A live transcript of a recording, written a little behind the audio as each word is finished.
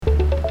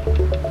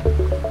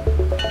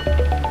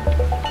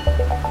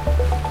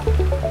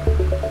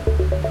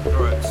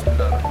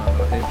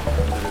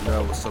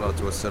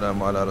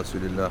والسلام على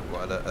رسول الله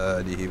وعلى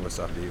آله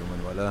وصحبه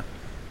ومن والاه.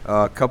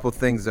 A couple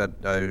things that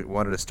I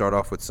wanted to start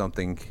off with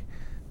something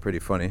pretty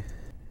funny.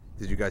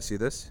 Did you guys see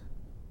this?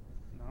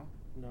 No.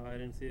 No, I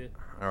didn't see it.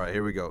 All right,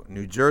 here we go.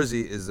 New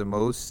Jersey is the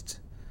most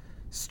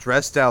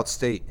stressed out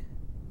state.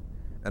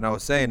 And I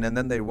was saying, and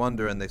then they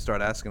wonder and they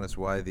start asking us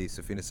why the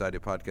Safina Saidi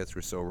podcasts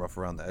were so rough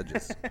around the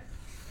edges.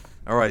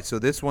 All right, so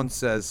this one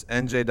says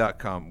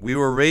NJ.com. We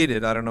were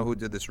rated, I don't know who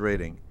did this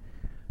rating.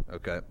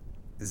 Okay.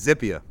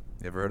 Zippia.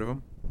 You ever heard of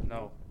them?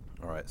 No.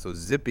 All right, so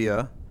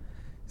Zippia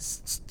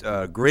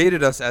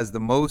graded us as the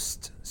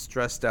most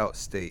stressed out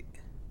state.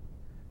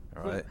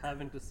 All right.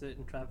 Having to sit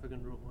in traffic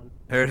on Route 1.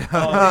 Here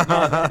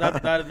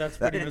it That's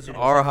pretty miserable.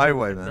 Our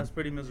highway, man. That's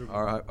pretty miserable.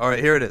 All right,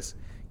 here it is.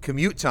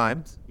 Commute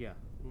times, Yeah.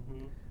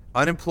 Mm-hmm.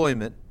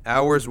 unemployment,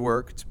 hours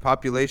worked,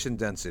 population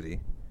density,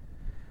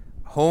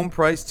 home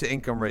price to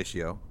income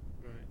ratio,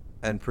 Right.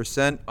 and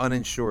percent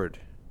uninsured.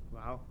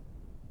 Wow.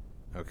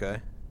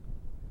 Okay?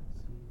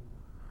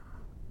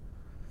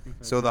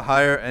 So the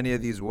higher any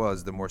of these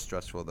was, the more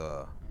stressful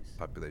the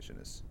population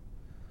is.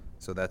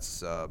 So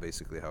that's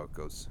basically how it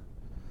goes.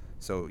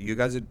 So you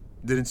guys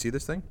didn't see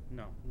this thing?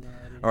 No. No,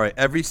 I didn't. All right,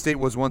 every state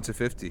was 1 to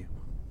 50.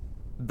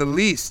 The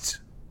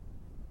least.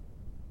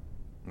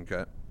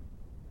 Okay.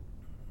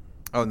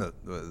 Oh no,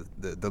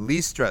 the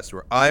least stressed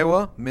were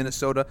Iowa,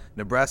 Minnesota,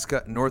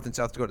 Nebraska, North and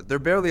South Dakota. They're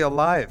barely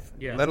alive,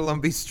 Yeah. let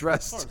alone be Of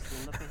stressed.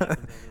 course, well, nothing happens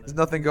over There's there.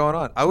 nothing going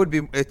on. I would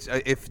be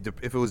if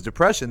it was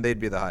depression, they'd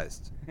be the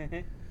highest.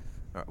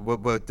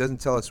 But it doesn't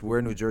tell us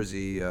where New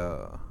Jersey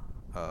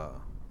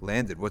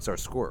landed. What's our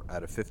score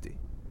out of 50?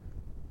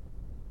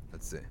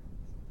 Let's see.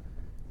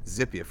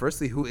 Zippia.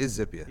 Firstly, who is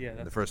Zippia Yeah, in that's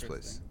the the first first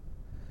place? thing.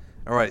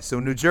 All right, so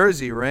New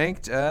Jersey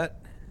ranked at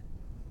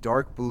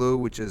dark blue,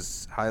 which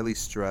is highly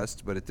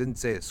stressed, but it didn't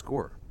say a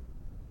score.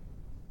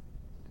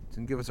 It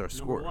didn't give us our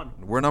score. one.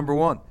 We're number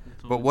one.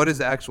 That's But all what it is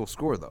the actual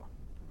score, though?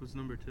 Who's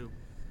number 2?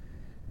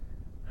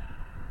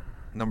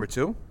 Number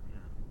 2?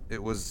 Yeah.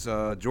 It was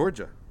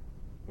Georgia,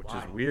 which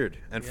Wow. is weird,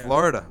 and Yeah,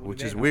 Florida, what do which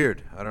they is have?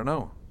 weird. I don't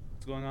know.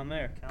 What's going on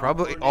there?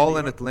 Probably California, all New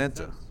in York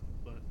Atlanta. makes sense,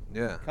 but,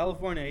 Yeah.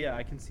 California, yeah,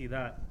 I can see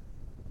that.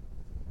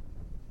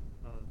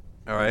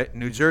 All right.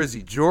 New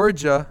Jersey.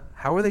 Georgia.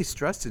 How are they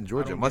stressed in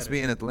Georgia? don't Must get be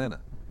it. in Atlanta.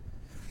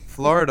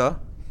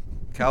 Florida.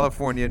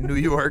 California. New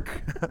York.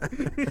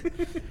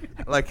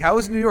 Like, how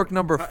is New York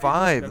number That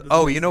 5? doesn't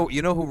Oh, make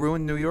you know who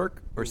ruined New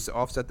York or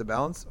offset the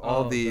balance?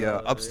 All the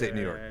upstate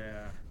New York.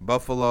 Yeah.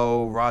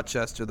 Buffalo,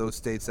 Rochester, those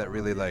states that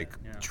really yeah, like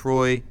yeah.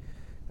 Troy,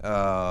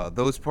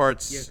 those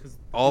parts, Yeah, 'cause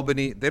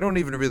Albany, they don't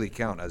even really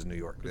count as New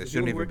York. They The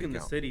shouldn't people who even work in be the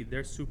count. city,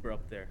 they're super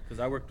up there. Because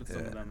I worked with some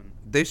Yeah. of them.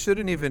 And They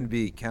shouldn't even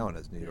be count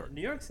as New York.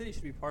 New York City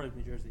should be part of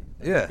New Jersey.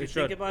 Yeah. If you It think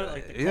should. about it,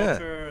 like the Yeah.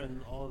 culture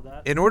and all of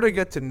that. In order to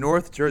get to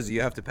North Jersey,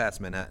 you have to pass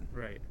Manhattan.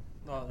 right.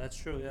 Oh, that's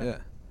true, yeah. Yeah.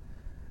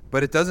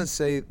 But it doesn't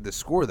say the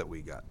score that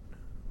we got.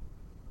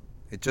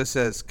 It just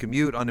says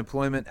commute,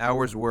 unemployment,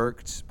 hours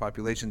worked,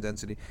 population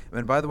density.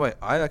 And by the way,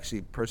 I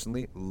actually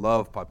personally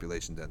love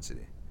population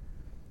density.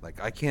 Like,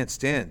 I can't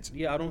stand.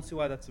 Yeah, I don't see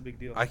why that's a big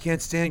deal. I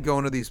can't stand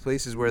going to these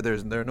places where there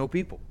are no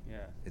people. yeah.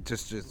 It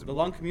just The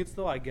long commutes,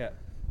 though, I get.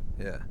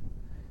 yeah.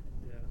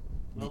 Yeah.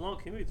 The long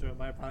commutes are a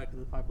byproduct of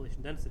the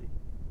population density.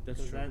 That's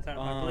Because true. that entire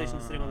population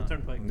is sitting on the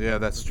turnpike. Yeah,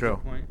 that's a true.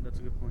 good point. That's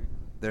a good point.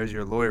 There's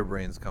your lawyer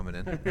brains coming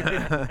in.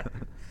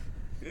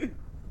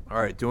 All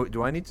right,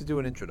 do I need to do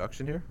an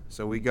introduction here?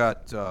 So we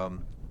got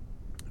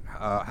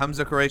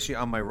Humza Q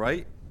on my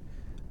right,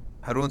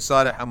 Harun S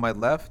on my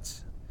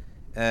left,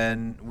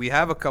 and we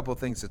have a couple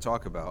things to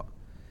talk about.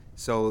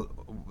 So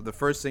the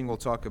first thing we'll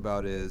talk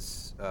about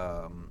is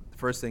the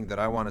first thing that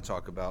I want to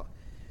talk about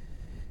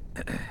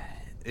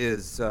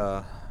is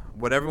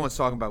what everyone's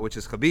talking about, which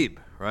is Khabib,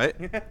 right?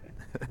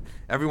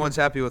 Everyone's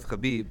happy with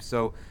Khabib.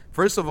 So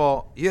first of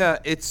all, yeah,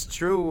 it's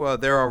true.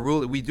 There are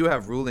we do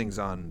have rulings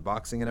on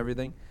boxing and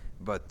everything,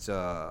 but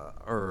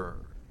or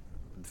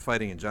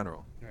fighting in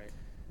general. Right.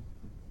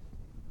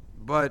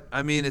 But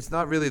I mean, it's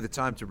not really the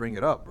time to bring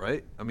it up,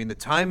 right? I mean, the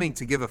timing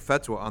to give a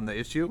fatwa on the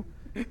issue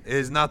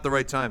is not the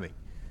right timing.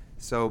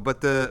 So,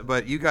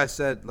 but you guys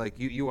said, like,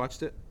 you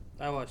watched it.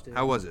 I watched it.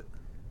 How was it?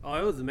 Oh,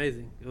 it was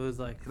amazing. It was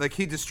like Like,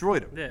 he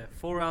destroyed him. yeah,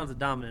 4 rounds of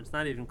dominance,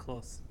 not even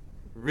close.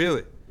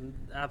 Really?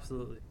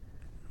 Absolutely.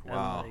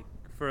 Wow. And like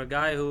for a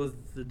guy who was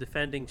the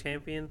defending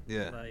champion,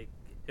 Yeah. like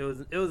it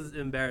was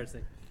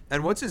embarrassing.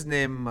 And what's his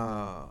name?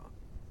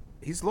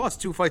 He's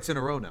lost 2 fights in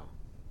a row now.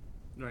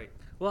 Right.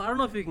 Well, I don't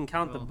know if you can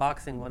count the Well,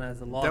 boxing one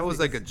as a loss. That was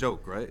like a because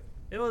joke, right?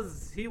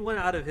 he went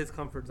out of his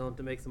comfort zone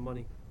to make some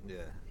money.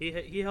 Yeah.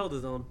 He held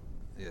his own.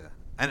 Yeah.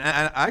 And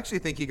I actually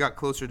think he got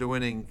closer to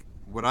winning.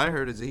 What I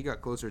heard is that he got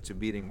closer to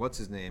beating, what's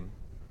his name?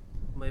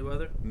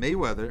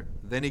 Mayweather.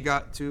 Then he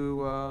got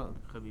to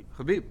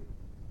Khabib.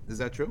 Is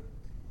that true?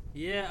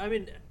 Yeah, I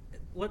mean,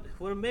 when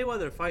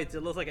Mayweather fights,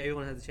 it looks like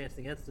everyone has a chance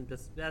against him.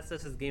 That's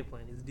his game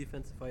plan. He's a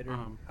defensive fighter.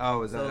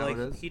 Oh, is that So how like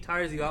it is? he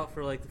tires you out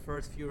for like the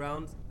first few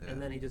rounds, Yeah.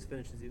 and then he just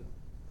finishes you.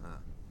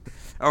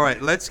 All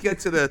right, let's get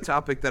to the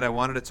topic that I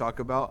wanted to talk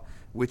about,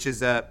 which is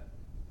that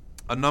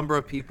a number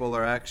of people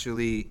are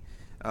actually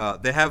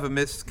they have a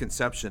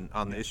misconception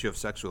on the issue of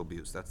sexual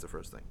abuse. That's the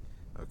first thing.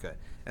 Okay.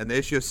 And the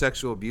issue of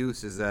sexual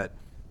abuse is that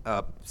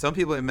some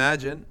people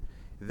imagine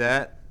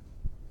that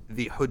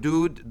the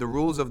hudud, the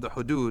rules of the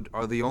hudud,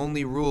 are the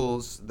only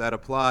rules that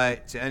apply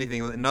to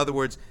anything. In other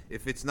words,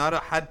 if it's not a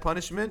had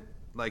punishment,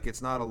 like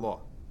it's not a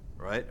law,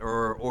 right?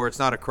 Or it's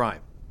not a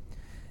crime.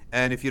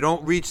 And if you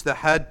don't reach the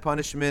had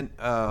punishment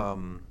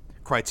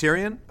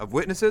criterion of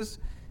witnesses,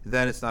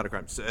 then it's not a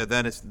crime. So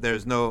then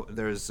there's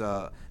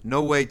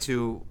no way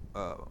to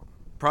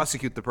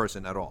prosecute the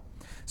person at all.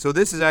 So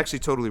this is actually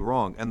totally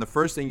wrong. And the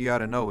first thing you got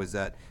to know is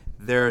that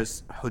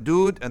there's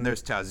hudud and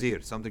there's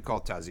ta'zir, something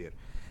called ta'zir.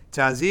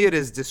 Ta'zir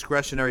is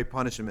discretionary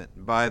punishment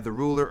by the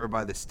ruler or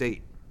by the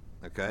state.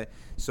 Okay?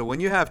 So when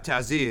you have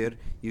ta'zir,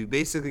 you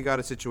basically got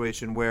a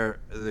situation where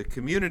the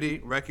community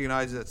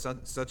recognizes that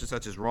such and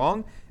such is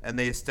wrong, and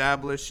they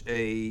establish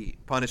a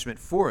punishment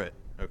for it.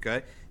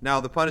 Okay? Now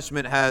the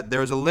punishment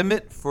there's a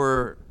limit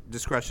for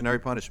discretionary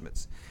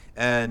punishments.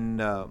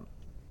 And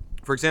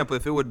for example,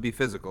 if it would be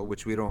physical,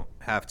 which we don't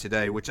have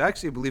today, which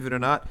actually, believe it or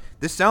not,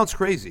 this sounds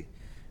crazy,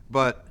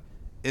 but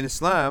in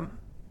Islam,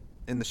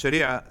 in the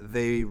Sharia,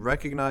 they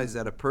recognize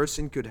that a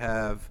person could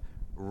have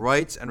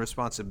rights and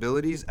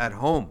responsibilities at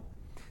home.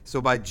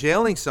 So by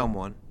jailing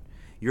someone,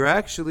 you're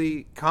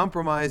actually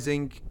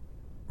compromising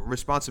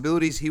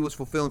responsibilities he was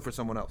fulfilling for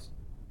someone else,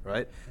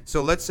 right?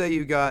 So let's say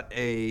you got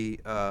a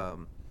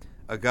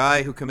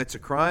guy who commits a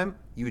crime,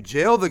 you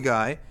jail the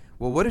guy.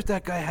 Well, what if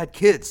that guy had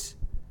kids,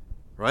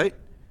 right?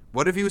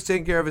 What if he was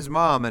taking care of his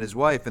mom and his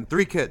wife and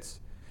 3 kids?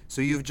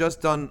 So you've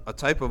just done a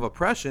type of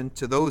oppression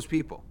to those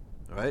people,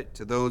 right?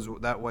 To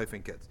that wife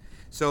and kids.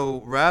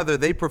 So rather,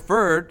 they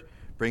preferred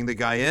bring the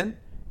guy in,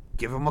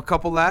 give him a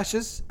couple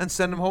lashes, and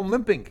send him home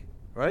limping,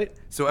 right?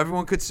 So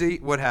everyone could see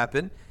what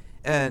happened,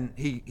 and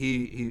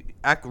he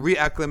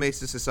reacclimates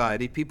to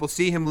society. People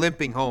see him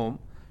limping home,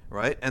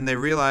 right? And they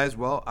realize,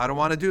 well, I don't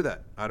want to do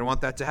that. I don't want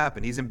that to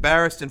happen. He's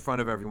embarrassed in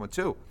front of everyone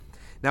too.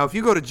 Now, if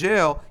you go to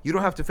jail, you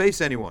don't have to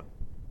face anyone.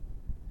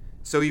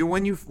 So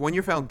when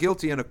you're found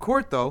guilty in a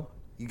court, though,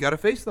 you got to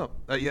face them.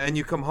 And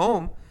you come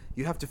home,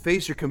 you have to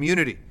face your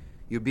community.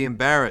 You'll be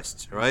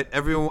embarrassed, right?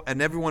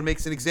 Everyone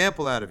makes an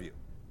example out of you,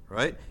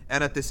 right?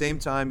 And at the same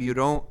time, you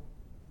don't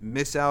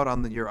miss out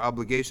on your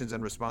obligations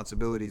and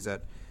responsibilities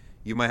that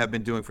you might have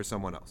been doing for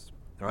someone else,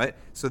 all right?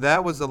 So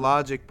that was the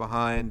logic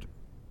behind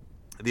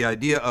the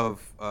idea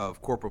of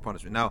corporal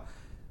punishment. Now,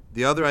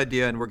 the other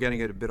idea, and we're getting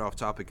it a bit off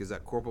topic, is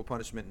that corporal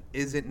punishment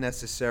isn't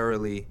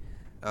necessarily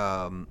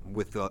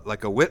with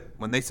like a whip.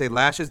 When they say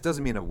lashes,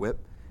 doesn't mean a whip.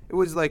 It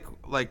was like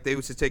they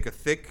used to take a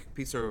thick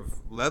piece of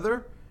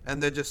leather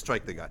and then just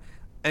strike the guy.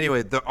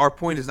 Anyway, our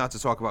point is not to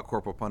talk about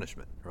corporal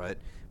punishment, right?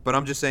 But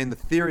I'm just saying the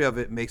theory of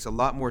it makes a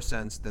lot more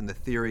sense than the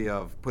theory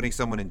of putting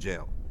someone in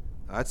jail.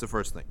 That's the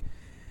first thing.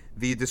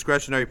 The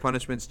discretionary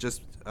punishments,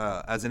 just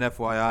as an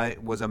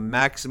FYI, was a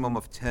maximum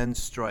of 10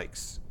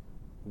 strikes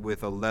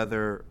with a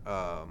leather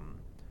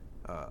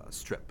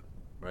strip,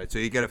 right? So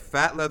you get a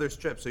fat leather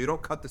strip, so you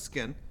don't cut the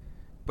skin,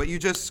 but you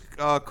just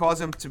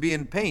cause him to be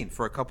in pain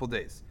for a couple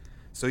days.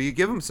 So you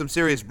give him some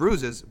serious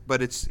bruises,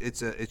 but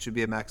it should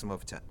be a maximum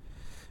of 10,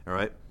 all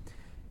right?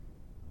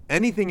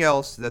 Anything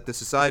else that the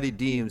society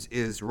deems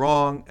is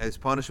wrong, as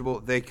punishable,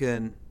 they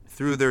can,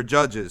 through their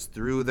judges,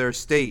 through their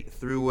state,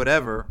 through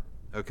whatever,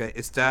 okay,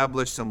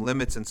 establish some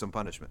limits and some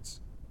punishments,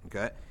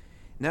 okay?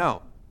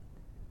 Now,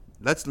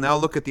 let's now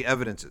look at the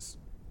evidences.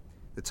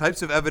 The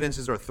types of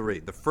evidences are 3.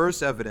 The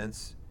first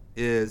evidence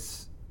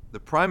is the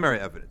primary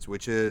evidence,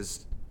 which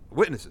is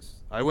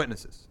witnesses,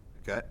 eyewitnesses,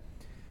 okay?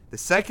 The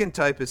second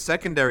type is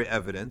secondary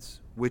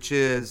evidence, which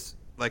is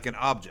like an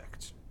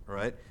object,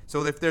 right?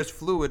 So if there's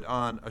fluid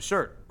on a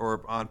shirt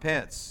or on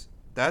pants,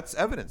 that's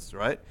evidence,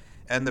 right?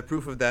 And the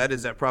proof of that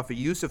is that Prophet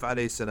Yusuf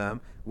alayhi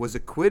salam was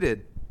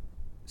acquitted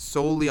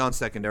solely on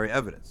secondary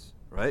evidence,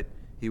 right?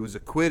 He was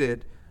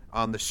acquitted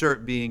on the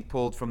shirt being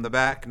pulled from the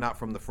back, not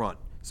from the front.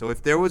 So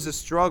if there was a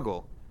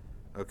struggle,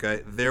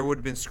 okay, there would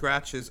have been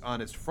scratches on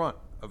his front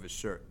of his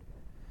shirt,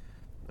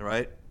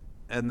 right?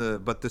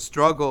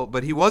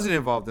 But he wasn't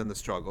involved in the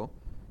struggle.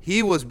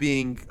 He was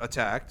being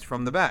attacked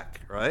from the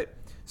back, right?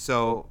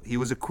 So he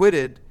was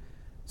acquitted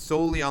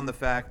solely on the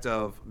fact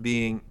of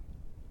being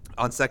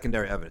on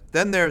secondary evidence.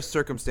 Then there's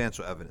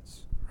circumstantial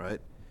evidence,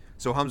 right?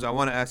 So Humza, I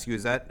want to ask you,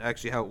 is that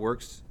actually how it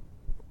works?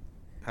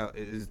 How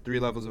is 3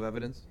 levels of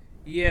evidence?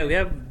 Yeah, we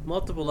have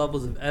multiple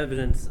levels of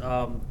evidence.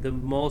 The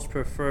most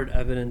preferred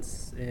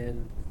evidence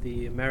in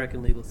the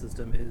American legal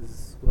system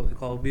is what we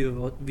call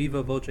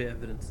viva voce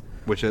evidence,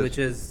 which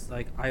is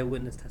like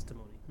eyewitness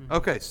testimony.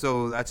 Okay,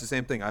 so that's the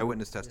same thing,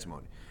 eyewitness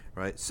testimony,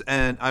 right?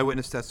 And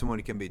eyewitness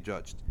testimony can be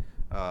judged,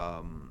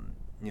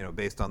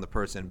 based on the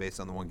person, based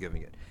on the one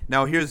giving it.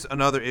 Now, here's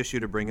another issue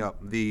to bring up.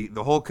 The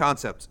whole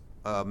concept,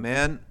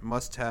 man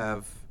must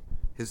have,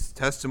 his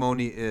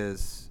testimony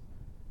is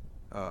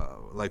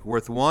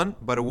worth 1,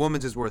 but a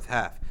woman's is worth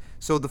half.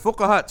 So the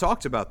fuqaha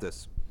talked about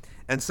this,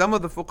 and some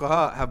of the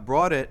fuqaha have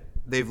brought it,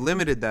 they've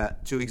limited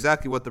that to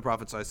exactly what the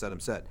Prophet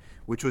ﷺ said,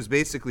 which was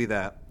basically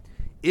that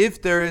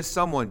if there is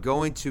someone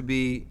going to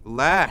be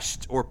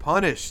lashed or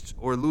punished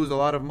or lose a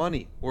lot of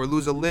money or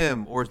lose a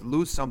limb or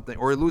lose something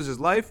or lose his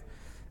life,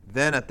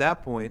 then at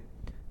that point,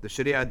 the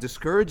Sharia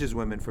discourages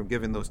women from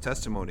giving those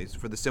testimonies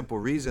for the simple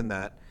reason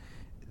that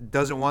it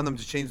doesn't want them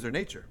to change their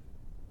nature,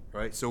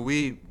 right? So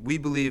we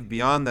believe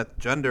beyond that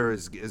gender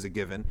is a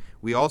given.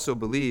 We also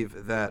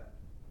believe that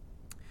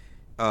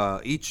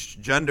each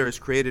gender is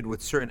created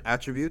with certain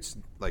attributes,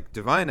 like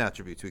divine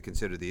attributes, we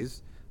consider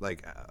these,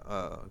 like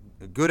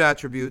good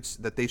attributes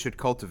that they should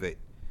cultivate,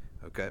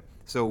 okay?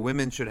 So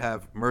women should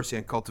have mercy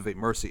and cultivate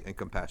mercy and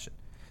compassion.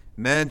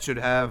 Men should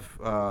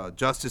have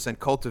justice and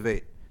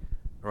cultivate,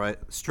 right,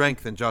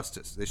 strength and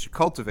justice. They should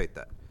cultivate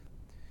that.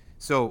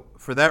 So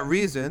for that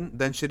reason,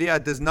 then Sharia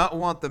does not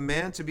want the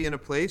man to be in a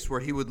place where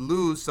he would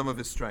lose some of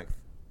his strength,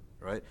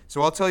 right?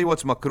 So I'll tell you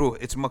what's makruh.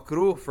 It's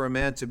makruh for a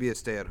man to be a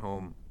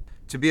stay-at-home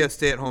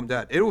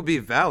dad. It will be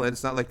valid.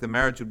 It's not like the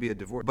marriage would be a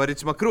divorce, but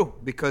it's makruh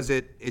because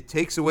it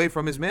takes away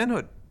from his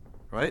manhood,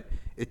 right?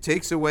 It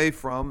takes away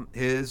from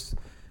his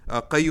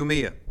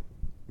qayyumiyyah,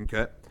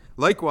 okay?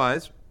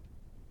 Likewise,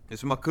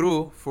 it's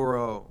makruh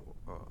for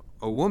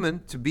a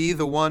woman to be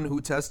the one who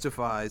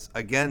testifies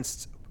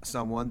against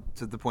someone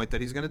to the point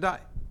that he's going to die,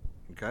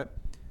 okay?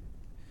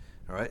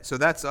 All right, so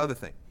that's the other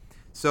thing.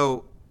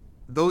 So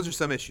those are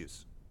some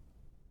issues.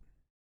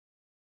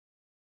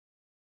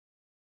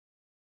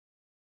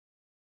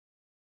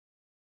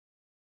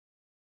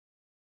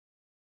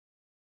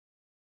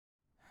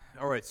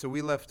 All right, so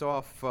we left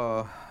off.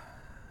 I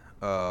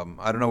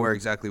don't know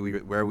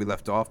where we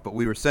left off, but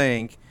we were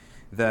saying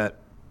that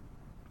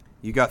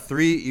you got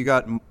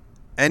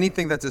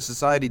anything that the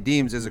society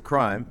deems as a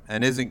crime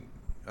and isn't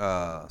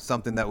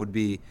something that would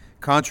be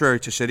contrary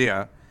to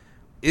Sharia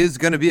is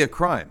going to be a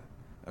crime,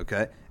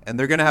 okay? And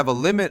they're going to have a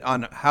limit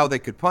on how they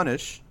could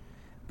punish,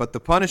 but the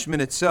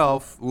punishment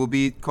itself will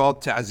be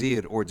called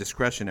ta'zir or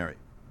discretionary,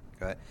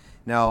 okay?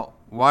 Now,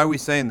 why are we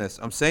saying this?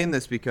 I'm saying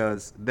this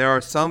because there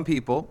are some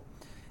people,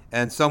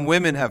 and some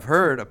women have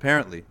heard,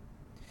 apparently,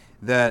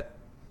 that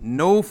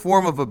no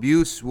form of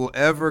abuse will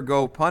ever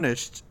go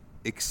punished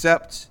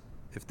except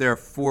if there are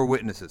 4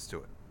 witnesses to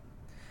it.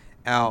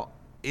 Now,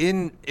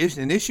 in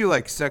an issue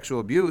like sexual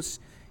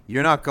abuse,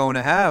 you're not going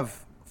to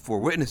have 4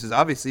 witnesses,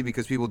 obviously,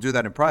 because people do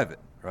that in private,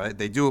 right?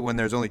 They do it when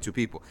there's only 2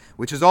 people,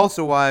 which is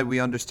also why we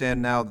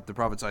understand now that the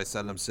Prophet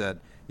ﷺ said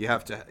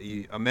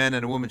a man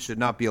and a woman should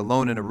not be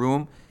alone in a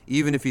room,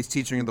 even if he's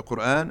teaching the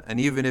Quran, and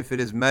even if it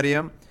is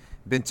Maryam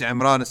bint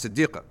Imran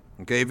as-Siddiqa,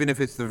 okay? Even if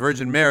it's the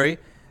Virgin Mary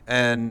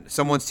and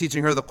someone's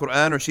teaching her the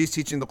Quran or she's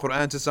teaching the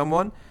Quran to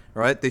someone,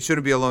 right? They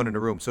shouldn't be alone in a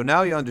room. So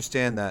now you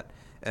understand that,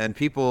 and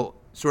people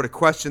sort of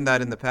questioned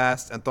that in the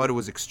past and thought it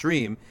was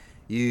extreme.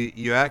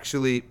 You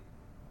actually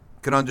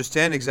can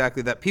understand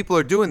exactly that people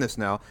are doing this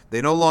now.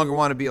 They no longer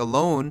want to be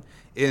alone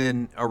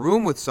in a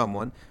room with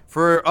someone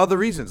for other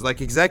reasons,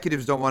 like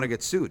executives don't want to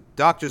get sued,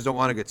 doctors don't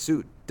want to get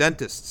sued,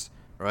 dentists,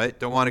 right,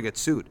 don't want to get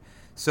sued.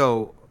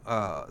 So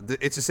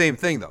it's the same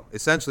thing, though.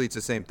 Essentially, it's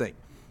the same thing,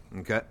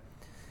 okay?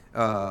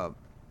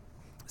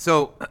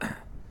 So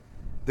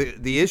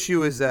the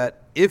issue is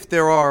that if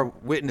there are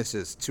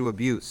witnesses to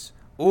abuse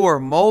or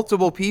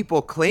multiple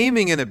people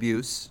claiming an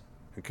abuse,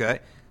 okay?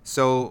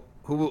 So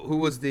who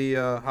was the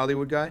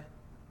Hollywood guy?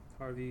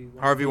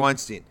 Harvey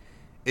Weinstein.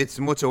 It's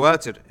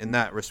mutawatir in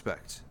that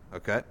respect,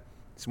 okay?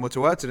 It's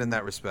mutawatir in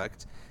that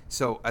respect.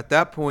 So at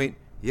that point,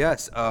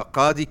 yes,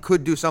 Qadi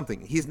could do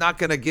something. He's not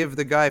going to give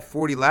the guy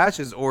 40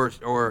 lashes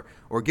or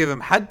give him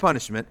had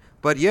punishment,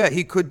 but yeah,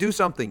 he could do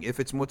something if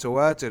it's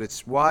mutawatir,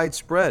 it's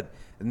widespread,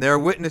 and there are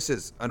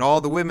witnesses, and all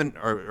the women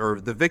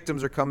or the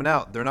victims are coming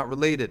out. They're not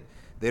related.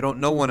 They don't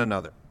know one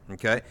another,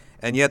 okay?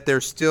 And yet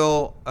they're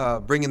still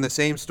bringing the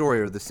same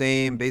story or the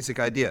same basic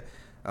idea,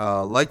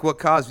 like what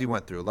Cosby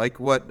went through, like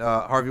what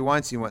Harvey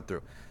Weinstein went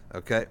through,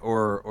 okay,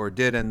 or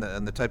did, and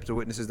the types of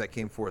witnesses that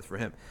came forth for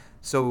him.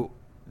 So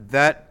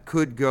that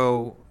could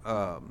go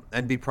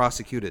and be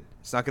prosecuted.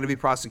 It's not going to be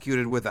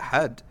prosecuted with a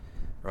had,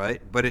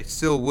 right? But it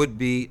still would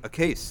be a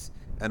case,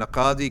 and a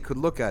qadi could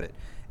look at it.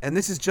 And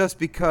this is just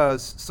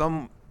because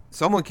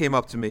someone came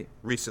up to me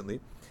recently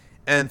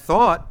and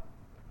thought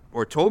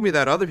or told me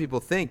that other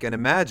people think and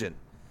imagine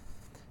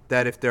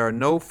that if there are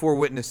no 4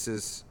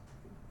 witnesses,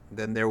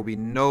 then there will be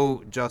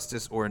no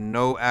justice or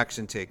no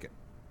action taken,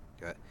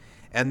 okay?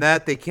 And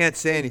that they can't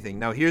say anything.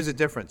 Now, here's the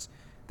difference.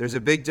 There's a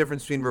big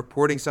difference between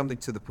reporting something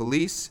to the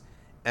police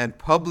and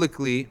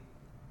publicly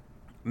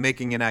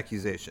making an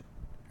accusation.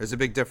 There's a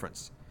big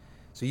difference.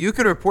 So you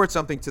can report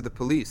something to the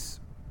police,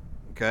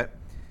 okay?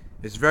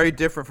 It's very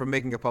different from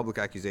making a public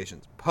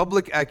accusation.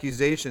 Public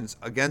accusations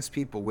against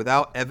people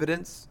without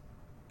evidence,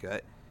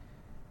 okay?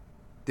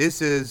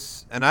 This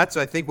is, and that's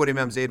I think what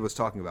Imam Zayd was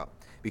talking about,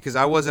 because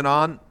I wasn't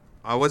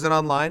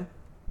online,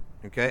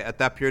 okay? At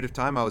that period of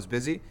time, I was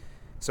busy,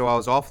 so I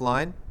was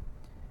offline.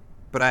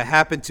 But I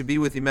happened to be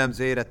with Imam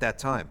Zayd at that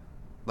time.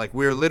 Like,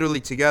 we were literally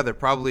together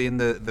probably in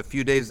the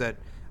few days that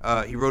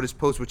he wrote his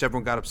post, which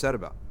everyone got upset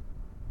about.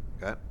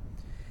 Okay?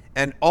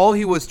 And all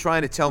he was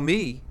trying to tell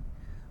me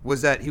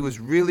was that he was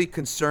really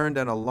concerned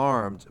and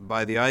alarmed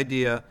by the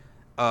idea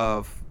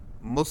of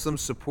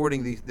Muslims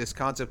supporting this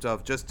concept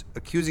of just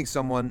accusing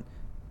someone,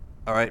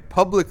 all right,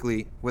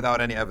 publicly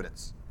without any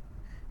evidence.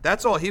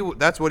 That's all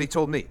that's what he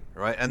told me,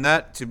 right? And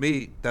that, to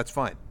me, that's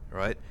fine,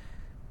 right?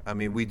 I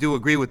mean, we do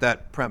agree with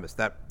that premise,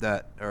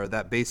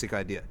 that basic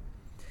idea.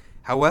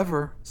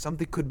 However,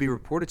 something could be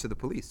reported to the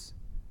police,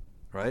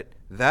 right?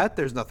 That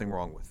there's nothing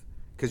wrong with,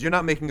 because you're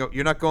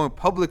not going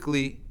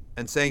publicly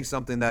and saying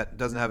something that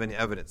doesn't have any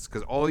evidence,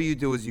 because all you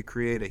do is you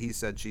create a he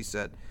said, she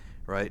said,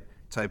 right,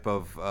 type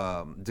of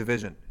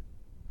division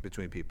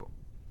between people.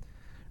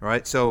 All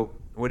right, so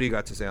what do you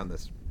got to say on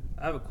this?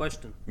 I have a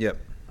question. Yep.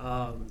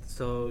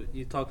 So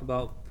you talked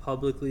about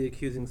publicly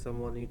accusing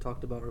someone, and you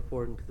talked about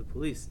reporting to the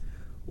police.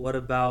 What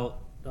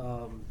about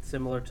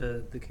similar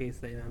to the case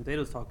that Imam Zaid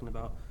was talking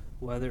about,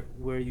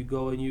 where you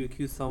go and you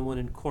accuse someone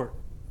in court,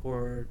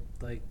 or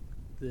like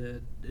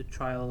the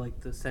trial, like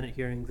the Senate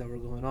hearings that were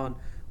going on,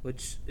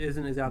 which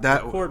isn't exactly a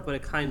court, but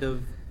it kind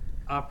of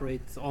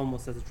operates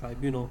almost as a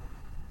tribunal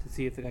to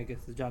see if the guy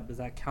gets the job. Does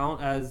that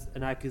count as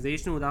an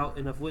accusation without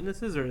enough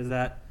witnesses, or is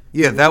that?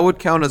 Yeah, that would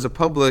count as a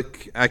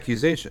public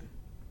accusation,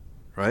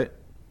 right?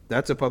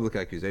 That's a public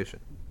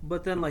accusation.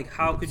 But then, like,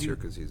 how could you?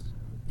 Because he's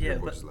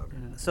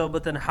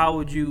but then how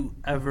would you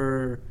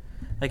ever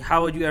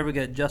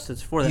get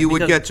justice for that? You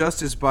would get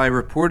justice by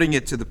reporting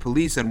it to the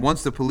police, and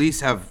once the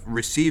police have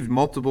received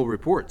multiple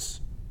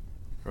reports,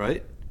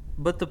 right?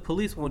 But the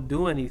police won't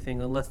do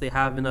anything unless they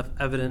have enough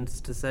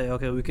evidence to say,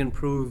 okay, we can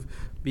prove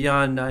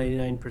beyond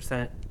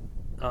 99%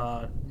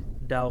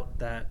 doubt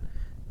that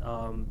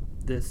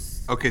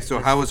this. Okay, so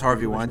how was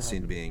Harvey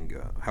Weinstein being?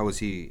 How was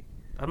he?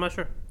 I'm not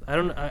sure. I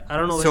don't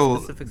know. So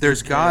the specifics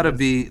there's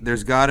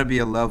gotta be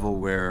a level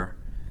where,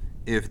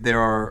 if there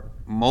are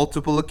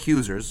multiple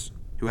accusers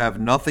who have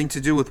nothing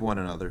to do with one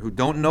another, who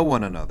don't know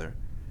one another,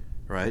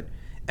 right,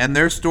 and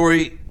their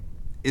story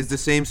is the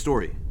same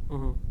story,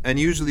 and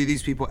usually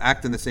these people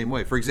act in the same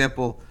way. For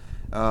example,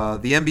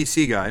 the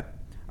NBC guy,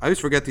 I always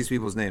forget these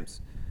people's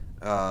names.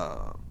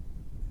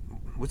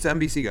 What's the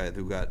NBC guy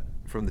who got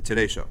from the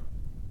Today Show?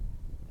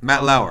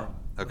 Matt Lauer.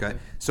 Okay.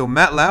 So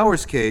Matt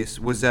Lauer's case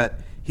was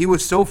that he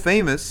was so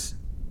famous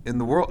in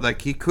the world,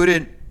 like he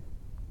couldn't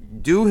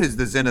do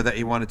the zina that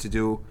he wanted to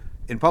do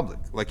in public.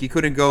 Like he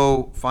couldn't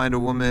go find a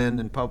woman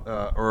in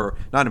or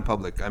not in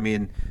public. I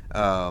mean,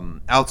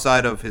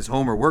 outside of his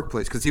home or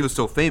workplace, because he was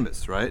so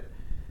famous, right?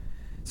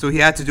 So he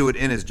had to do it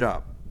in his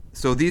job.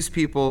 So these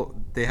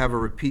people, they have a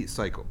repeat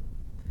cycle.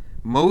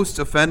 Most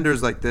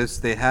offenders like this,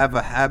 they have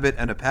a habit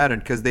and a pattern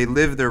because they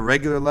live their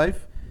regular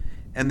life,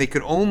 and they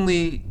could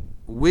only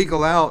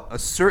wiggle out a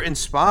certain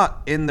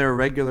spot in their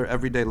regular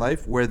everyday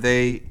life where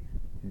they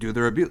do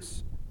their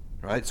abuse,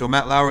 right? So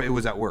Matt Lauer, it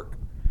was at work.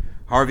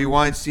 Harvey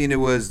Weinstein, it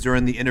was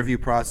during the interview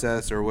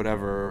process or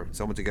whatever,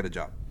 someone to get a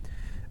job.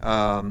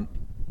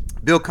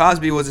 Bill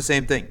Cosby was the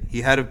same thing.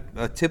 He had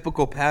a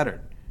typical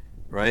pattern,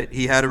 right?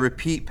 He had a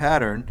repeat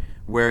pattern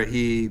where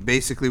he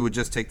basically would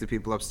just take the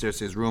people upstairs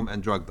to his room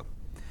and drug them.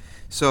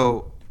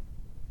 So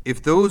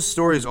if those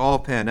stories all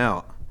pan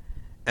out,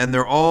 and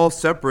they're all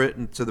separate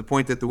and to the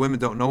point that the women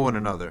don't know one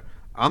another,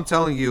 I'm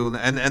telling you,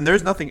 and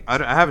there's nothing, I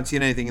haven't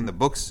seen anything in the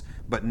books,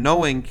 but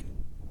knowing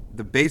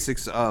the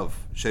basics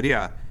of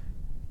Sharia,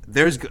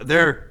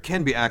 there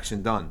can be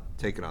action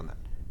taken on that,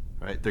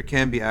 right? There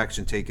can be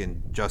action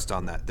taken just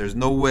on that. There's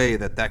no way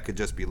that could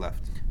just be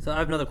left. So I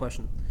have another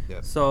question. Yeah.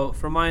 So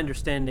from my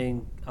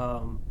understanding,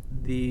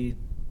 the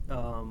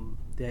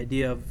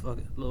idea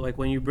of like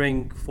when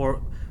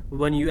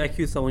you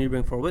accuse someone, you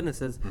bring four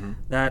witnesses.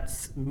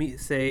 That's me.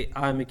 Say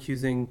I'm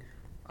accusing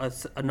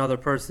another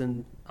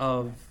person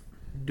of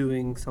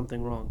doing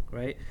something wrong,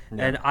 right?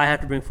 Yeah. And I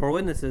have to bring four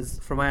witnesses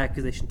for my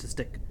accusation to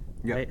stick,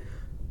 right?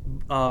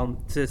 To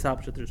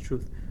establish that there's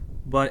truth.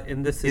 But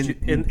in this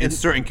in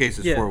certain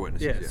cases, four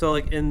witnesses. Yeah. So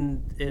like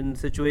in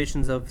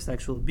situations of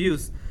sexual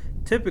abuse,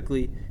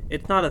 typically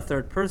it's not a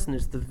third person;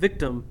 it's the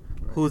victim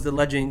who's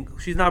alleging.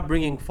 She's not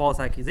bringing false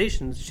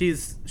accusations.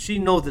 She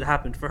knows it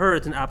happened. For her,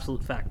 it's an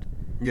absolute fact.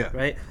 Yeah.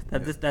 Right.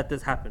 That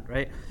this happened.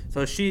 Right.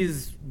 So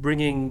she's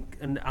bringing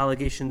an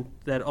allegation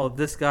that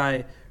this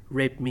guy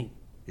raped me.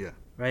 Yeah.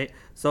 Right.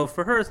 So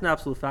for her, it's an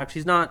absolute fact.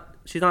 She's not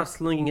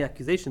slinging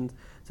accusations.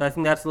 So I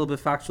think that's a little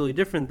bit factually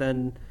different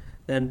than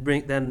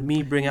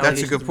me bringing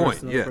allegations. That's a good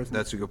point. Yeah,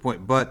 that's a good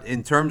point. But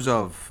in terms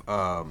of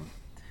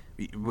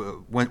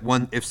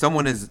if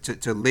someone is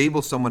to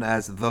label someone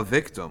as the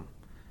victim,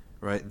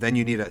 right? Then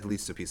you need at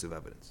least a piece of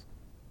evidence,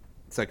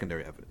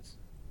 secondary evidence.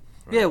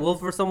 Right? Yeah, well,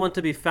 for someone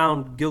to be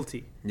found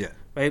guilty. Yeah.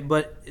 Right,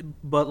 but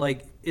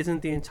like,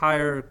 isn't the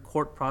entire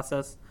court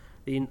process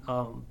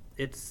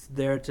it's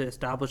there to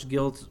establish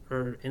guilt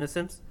or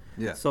innocence?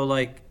 Yeah. So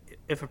like,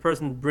 if a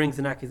person brings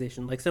an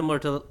accusation, like similar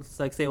to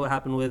like say what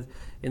happened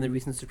in the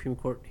recent Supreme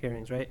Court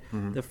hearings, right?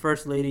 Mm-hmm. The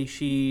first lady,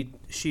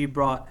 she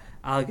brought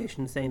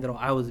allegations saying that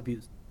I was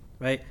abused,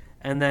 right?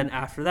 And then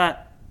after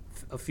that,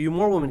 a few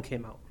more women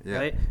came out,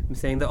 right,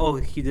 saying that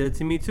he did it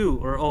to me too,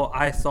 or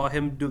I saw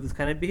him do this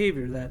kind of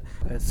behavior.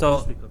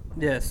 So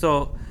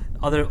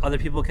other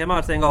people came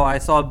out saying I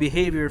saw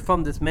behavior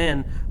from this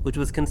man which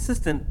was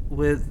consistent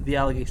with the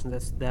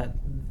allegations that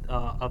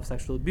of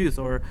sexual abuse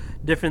or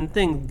different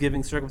things,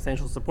 giving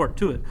circumstantial support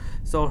to it.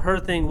 So her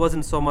thing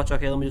wasn't so much,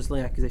 okay, let me just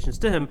lay accusations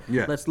to him.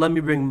 Yeah. Let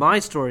me bring my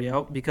story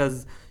out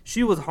because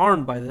she was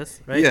harmed by this,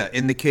 right? Yeah,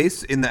 in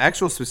the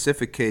actual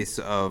specific case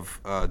of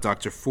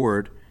Dr.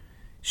 Ford,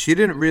 she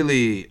didn't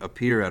really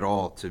appear at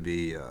all to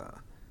be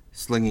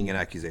slinging an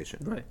accusation.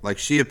 Right. Like,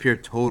 she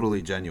appeared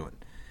totally genuine.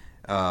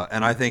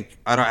 And I think,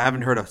 I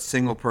haven't heard a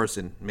single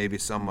person, maybe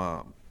some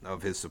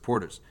of his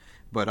supporters,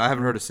 but I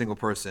haven't heard a single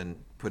person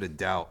put a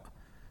doubt,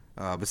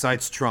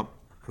 besides Trump,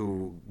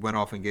 who went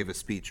off and gave a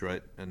speech,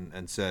 right,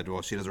 and said,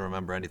 well, she doesn't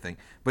remember anything.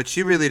 But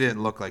she really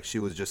didn't look like she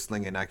was just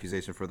slinging an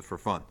accusation for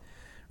fun,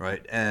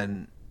 right?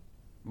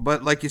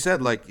 But like you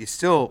said, like, you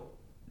still,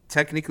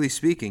 technically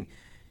speaking,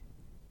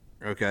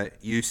 okay,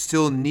 you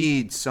still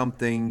need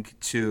something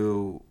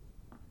to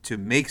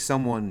make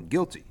someone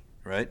guilty,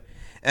 right?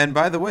 And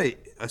by the way,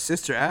 a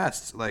sister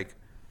asked, like,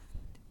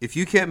 if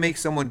you can't make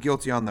someone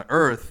guilty on the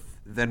earth,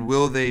 then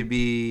will they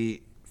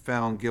be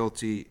found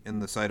guilty in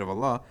the sight of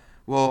Allah?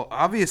 Well,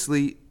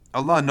 obviously,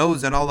 Allah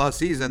knows and Allah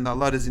sees, and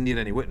Allah doesn't need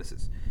any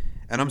witnesses.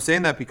 And I'm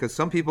saying that because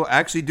some people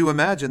actually do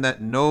imagine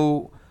that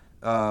no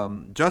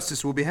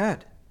justice will be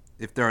had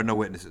if there are no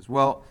witnesses.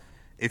 Well,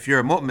 if you're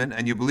a mu'min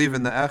and you believe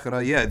in the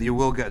akhirah, yeah, you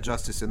will get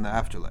justice in the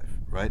afterlife,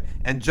 right?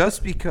 And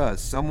just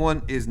because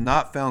someone is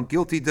not found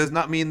guilty does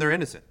not mean they're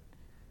innocent.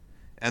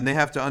 And they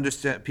have to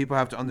understand, people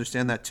have to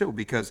understand that too,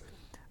 because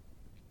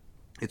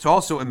it's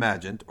also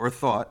imagined or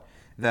thought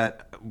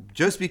that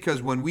just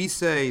because when we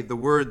say the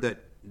word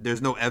that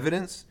there's no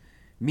evidence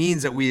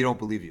means that we don't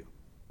believe you,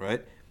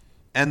 right?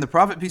 And the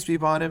Prophet, peace be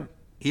upon him,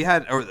 he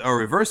had a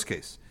reverse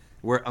case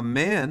where a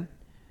man,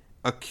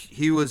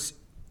 he was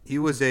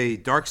a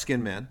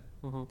dark-skinned man.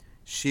 Mm-hmm.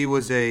 She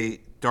was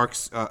a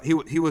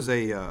he was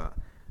a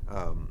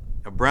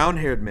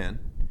brown-haired man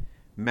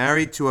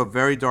married to a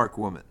very dark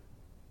woman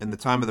in the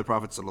time of the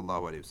Prophet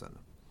sallallahu alaihi wasallam.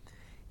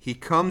 He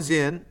comes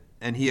in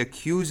and he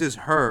accuses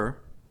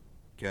her.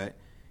 Okay,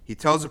 he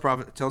tells the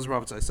Prophet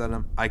sallallahu alaihi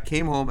wasallam, I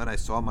came home and I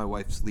saw my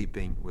wife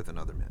sleeping with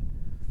another man,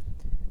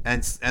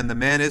 and the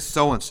man is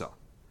so and so,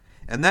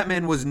 and that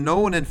man was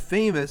known and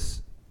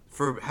famous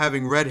for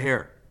having red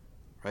hair,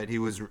 right? He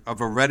was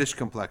of a reddish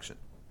complexion.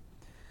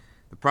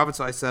 The Prophet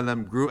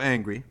ﷺ grew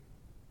angry,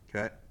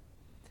 okay,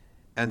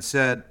 and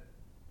said,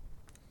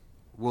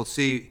 we'll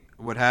see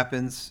what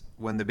happens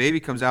when the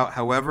baby comes out.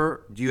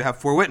 However, do you have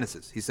 4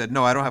 witnesses? He said,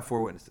 no, I don't have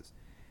 4 witnesses.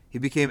 He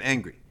became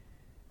angry.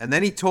 And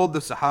then he told the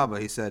Sahaba,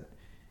 he said,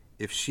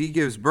 if she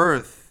gives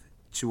birth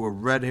to a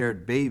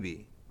red-haired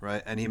baby,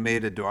 right, and he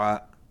made a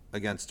dua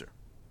against her,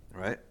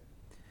 right?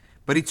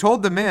 But he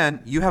told the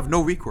man, you have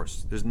no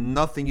recourse. There's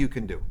nothing you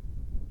can do,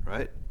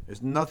 right?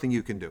 There's nothing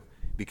you can do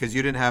because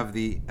you didn't have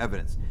the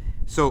evidence.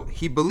 So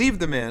he believed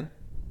the man,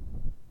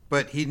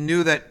 but he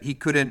knew that he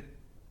couldn't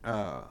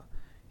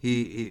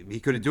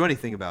he couldn't do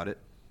anything about it.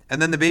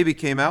 And then the baby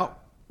came out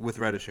with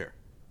reddish hair,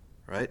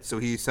 right? So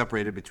he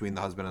separated between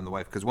the husband and the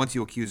wife, because once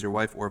you accuse your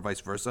wife or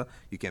vice versa,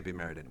 you can't be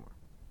married anymore,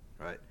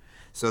 right?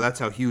 So that's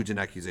how huge an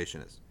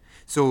accusation is.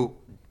 So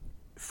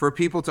for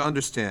people to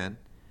understand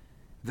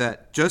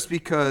that just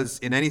because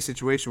in any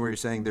situation where you're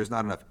saying there's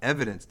not enough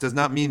evidence does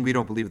not mean we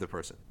don't believe the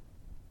person,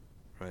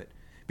 right?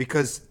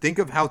 Because think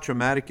of how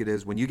traumatic it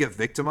is when you get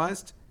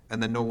victimized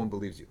and then no one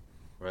believes you,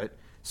 right?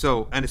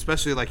 So, and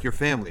especially like your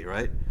family,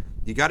 right?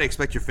 You got to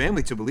expect your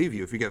family to believe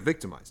you if you get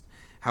victimized.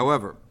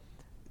 However,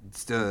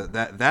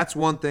 that's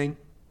one thing,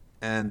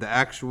 and the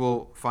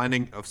actual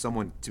finding of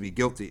someone to be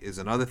guilty is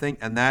another thing,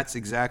 and that's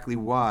exactly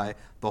why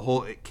the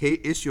whole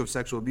issue of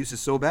sexual abuse is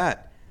so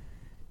bad,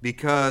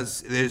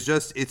 because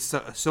it's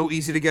so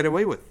easy to get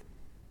away with.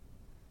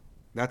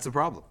 That's the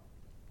problem.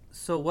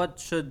 So what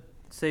should,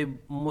 say,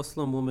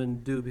 Muslim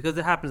women do? Because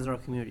it happens in our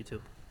community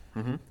too,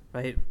 Mm-hmm.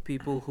 right?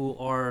 People who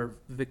are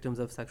victims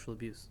of sexual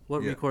abuse.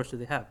 What Yeah. recourse do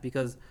they have?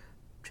 Because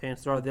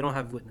chances are they don't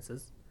have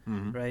witnesses,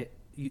 Mm-hmm. right?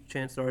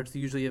 Chances are it's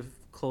usually a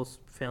close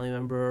family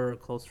member or a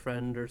close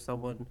friend or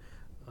someone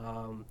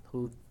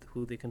who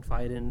they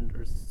confide in,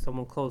 or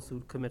someone close who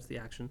commits the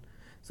action.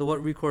 So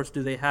what recourse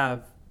do they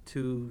have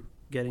to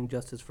getting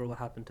justice for what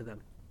happened to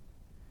them?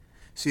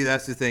 See,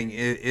 that's the thing.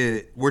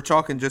 We're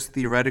talking just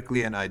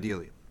theoretically and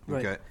ideally.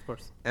 Right, Okay. of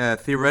course.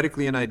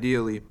 Theoretically and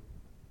ideally,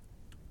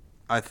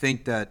 I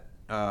think that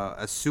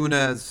as soon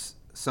as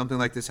something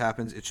like this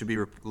happens, it should be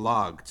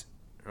logged,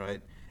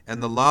 right?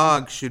 And the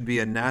log should be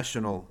a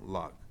national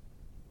log,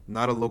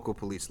 not a local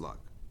police log,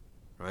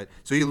 right?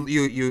 So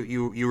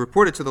you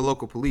report it to the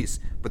local police,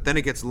 but then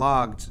it gets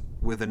logged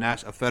with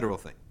a federal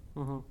thing,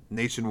 Mm-hmm.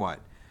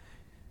 nationwide,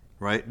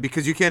 right?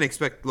 Because you can't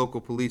expect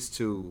local police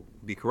to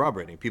be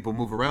corroborating. People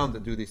move around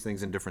and do these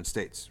things in different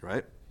states,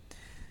 right?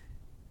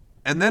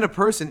 And then a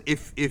person,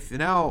 if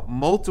now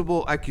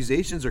multiple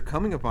accusations are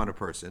coming upon a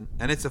person,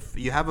 and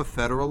you have a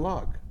federal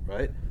log,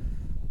 right?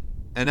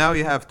 And now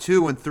you have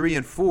 2 and 3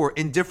 and 4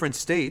 in different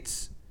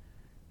states,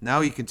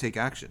 now you can take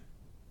action,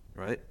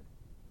 right?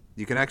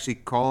 You can actually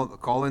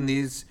call in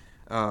these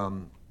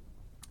look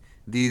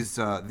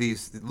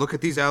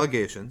at these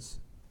allegations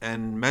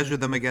and measure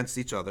them against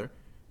each other.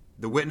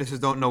 The witnesses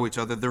don't know each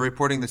other. They're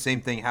reporting the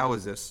same thing. How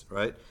is this,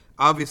 right?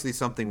 Obviously,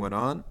 something went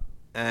on,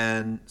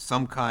 and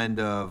some kind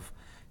of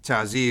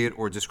ta'zir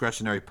or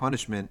discretionary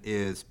punishment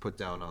is put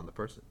down on the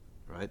person,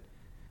 right?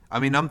 I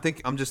mean, I'm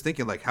just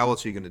thinking, like, how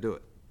else are you going to do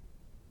it?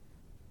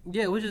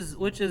 Yeah, which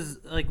is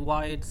like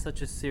why it's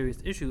such a serious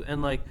issue,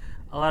 and like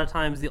a lot of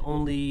times the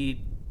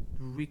only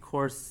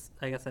recourse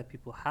I guess that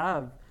people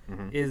have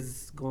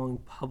is going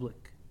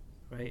public,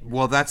 right?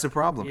 Well, that's the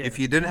problem. Yeah. If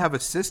you didn't have a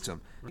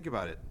system, think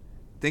about it.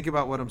 Think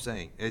about what I'm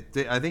saying. I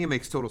think it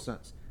makes total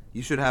sense.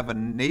 You should have a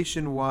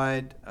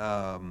nationwide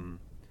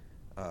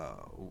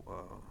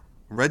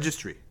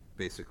registry,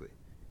 basically.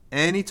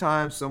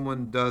 Anytime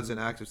someone does an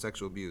act of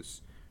sexual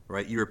abuse,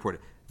 right, you report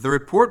it. The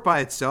report by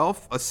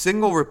itself, a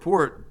single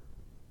report,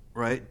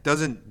 right,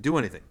 doesn't do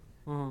anything,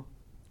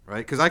 right?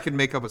 Because I can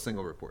make up a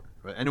single report,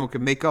 right? Anyone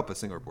can make up a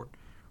single report.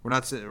 We're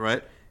not saying,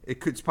 right? It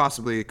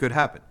could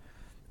happen.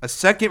 A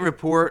second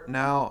report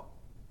now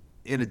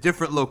in a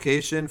different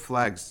location, a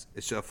flag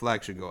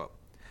should go up.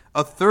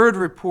 A third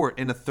report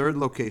in a third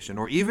location,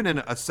 or even in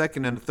a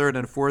second and a third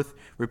and a fourth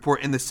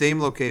report in the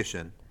same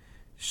location,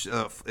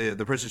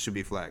 the person should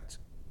be flagged.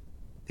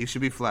 He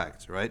should be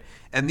flagged, right?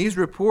 And these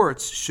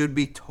reports should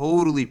be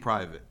totally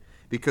private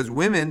because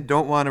women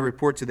don't want to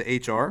report to the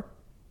HR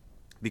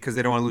because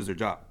they don't want to lose their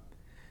job.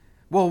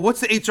 Well,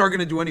 what's the HR going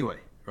to do anyway,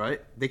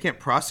 right? They can't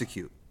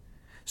prosecute.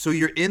 So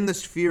you're in the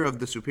sphere of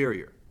the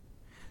superior.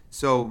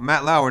 So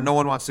Matt Lauer, no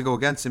one wants to go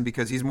against him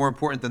because he's more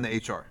important than the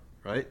HR,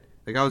 right?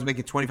 The guy was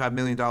making $25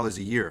 million a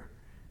year.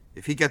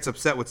 If he gets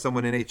upset with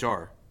someone in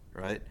HR,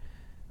 right,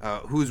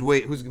 who's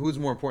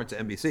more important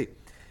to NBC?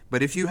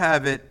 But if you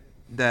have it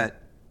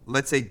that,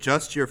 let's say,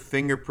 just your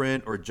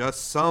fingerprint or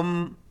just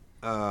some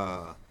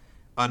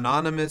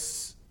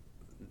anonymous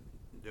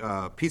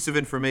piece of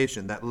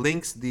information that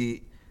links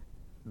the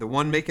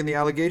one making the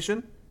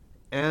allegation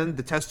and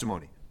the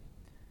testimony,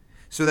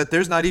 so that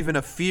there's not even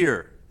a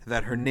fear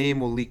that her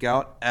name will leak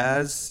out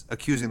as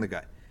accusing the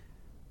guy.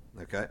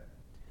 Okay?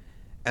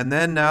 And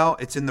then now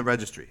it's in the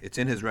registry. It's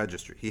in his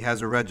registry. He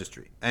has a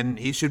registry. And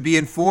he should be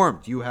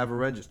informed you have a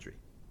registry.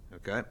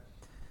 Okay?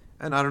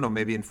 And I don't know,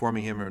 maybe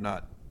informing him or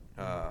not.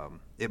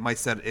 It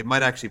might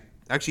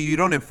actually you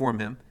don't inform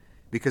him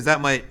because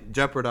that might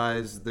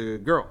jeopardize the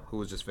girl who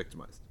was just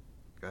victimized.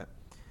 Okay?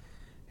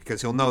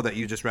 Because he'll know that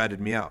you just ratted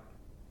me out.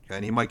 Okay?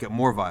 And he might get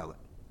more violent.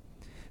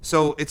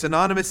 So it's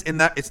anonymous in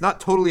that it's not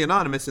totally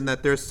anonymous in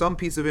that there's some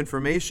piece of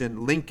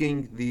information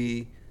linking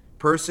the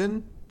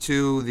person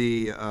to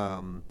the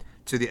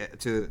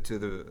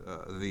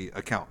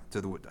account,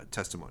 to the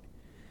testimony,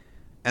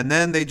 and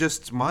then they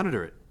just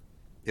monitor it.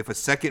 If a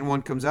second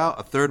one comes out,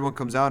 a third one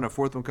comes out, and a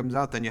fourth one comes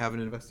out, then you have an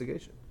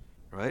investigation,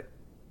 right?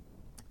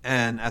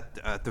 And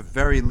at the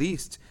very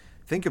least,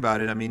 think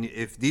about it. I mean,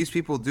 if these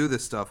people do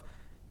this stuff,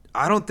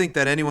 I don't think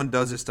that anyone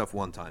does this stuff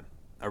one time.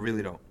 I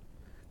really don't.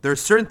 There are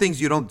certain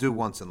things you don't do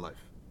once in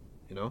life,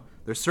 you know?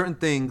 There's certain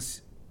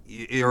things,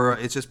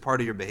 it's just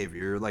part of your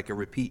behavior. You're like a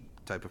repeat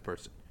type of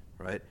person,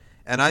 right?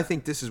 And I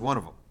think this is one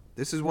of them.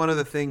 This is one of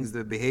the things,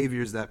 the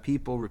behaviors that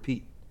people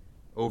repeat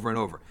over and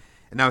over.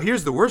 And now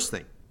here's the worst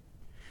thing.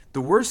 The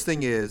worst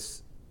thing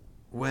is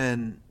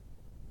when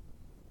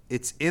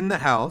it's in the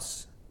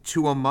house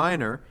to a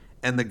minor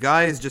and the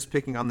guy is just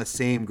picking on the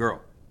same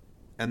girl.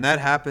 And that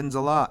happens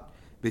a lot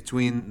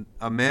between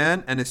a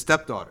man and his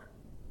stepdaughter,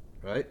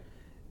 right?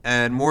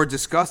 And more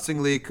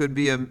disgustingly, it could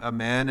be a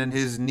man and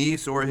his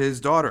niece or his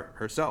daughter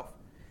herself.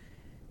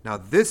 Now,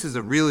 this is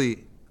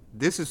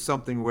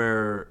something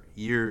where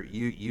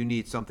you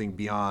need something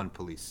beyond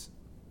police.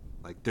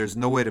 Like, there's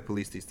no way to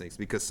police these things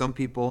because some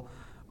people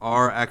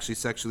are actually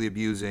sexually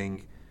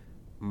abusing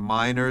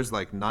minors,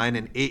 like 8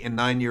 and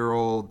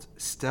 9-year-old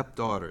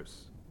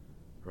stepdaughters,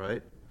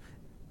 right?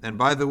 And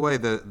by the way,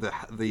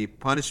 the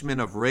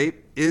punishment of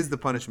rape is the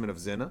punishment of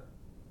zina.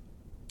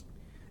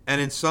 And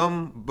in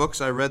some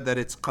books I read that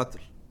it's qatl.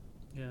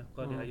 Yeah,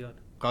 qadi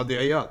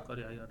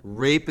ayad.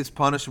 Rape is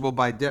punishable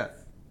by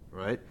death,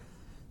 right?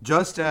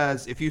 Just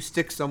as if you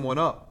stick someone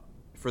up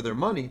for their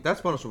money,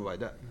 that's punishable by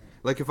death.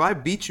 Like if I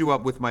beat you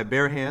up with my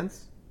bare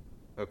hands,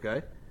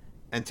 okay,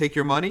 and take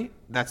your money,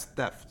 that's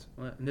theft.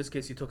 Well, in this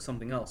case, you took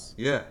something else.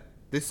 Yeah.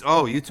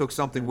 You took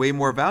something way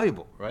more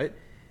valuable, right?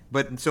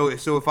 But so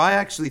if I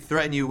actually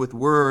threaten you with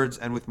words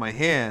and with my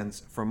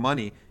hands for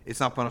money, it's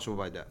not punishable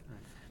by death.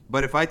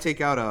 But if I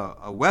take out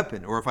a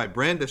weapon, or if I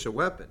brandish a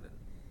weapon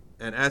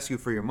and ask you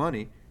for your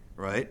money,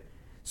 right?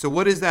 So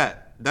what is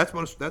that? That's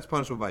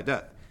punishable by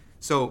death.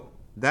 So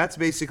that's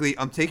basically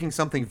I'm taking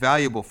something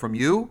valuable from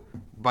you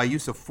by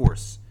use of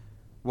force.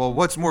 Well,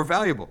 what's more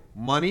valuable?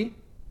 Money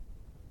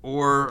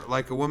or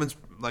like a woman's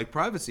like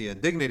privacy and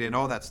dignity and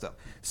all that stuff.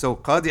 So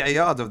Qadi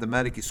Iyad of the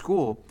Maliki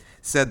school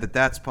said that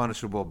that's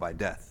punishable by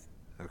death.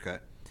 Okay?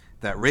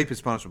 That rape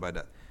is punishable by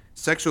death.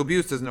 Sexual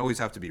abuse doesn't always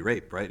have to be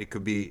rape, right? It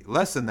could be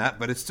less than that,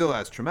 but it's still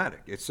as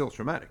traumatic. It's still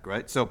traumatic,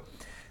 right? So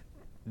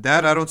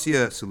that I don't see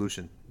a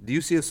solution. Do you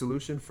see a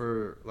solution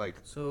for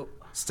like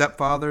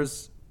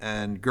stepfathers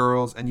and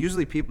girls? And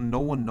usually no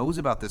one knows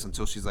about this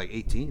until she's like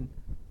 18,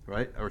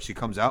 right? Or she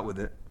comes out with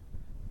it.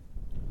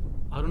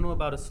 I don't know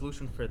about a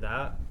solution for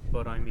that,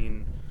 but I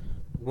mean,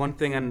 one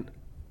thing, and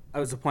that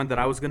was the point that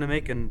I was going to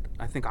make, and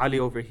I think Ali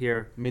over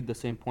here made the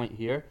same point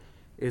here,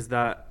 is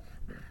that,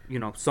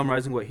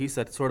 summarizing what he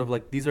said, sort of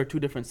like these are two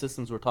different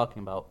systems we're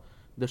talking about,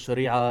 the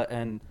Sharia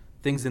and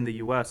things in the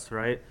US,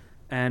 right?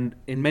 And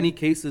in many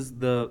cases,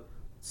 the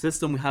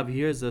system we have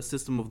here is a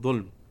system of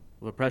dhulm,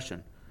 of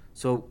oppression.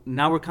 So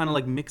now we're kind of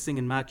like mixing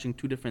and matching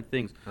two different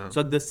things.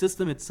 So like the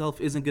system itself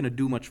isn't going to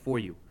do much for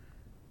you.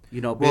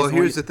 Well,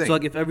 here's the thing. So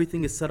like if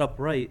everything is set up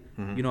right,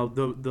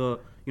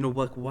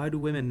 like why do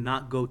women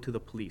not go to the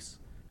police,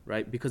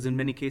 right? Because in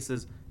many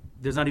cases,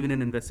 there's not even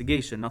an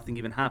investigation. Nothing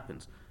even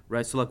happens,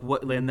 right? So like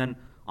and then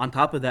on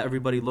top of that,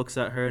 everybody looks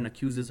at her and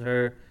accuses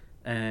her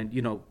and,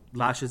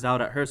 lashes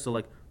out at her. So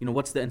like,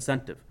 what's the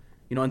incentive?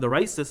 In the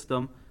right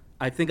system,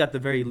 I think at the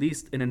very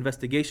least an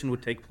investigation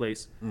would take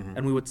place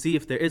and we would see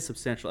if there is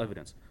substantial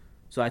evidence.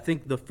 So I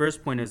think the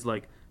first point is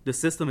like the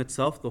system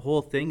itself, the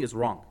whole thing is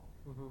wrong.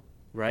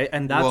 Right?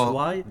 And that's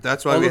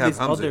why we have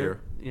Humza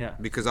here. Yeah.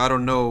 Because I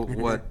don't know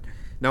what...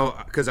 No,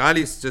 because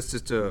Ali,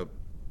 just a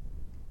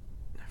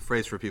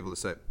phrase for people to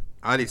say.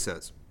 Ali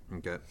says,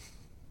 okay,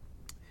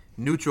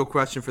 neutral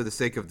question for the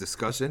sake of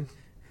discussion.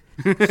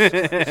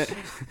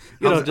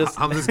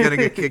 Hamza's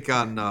getting a kick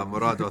on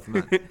Murad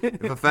Othman.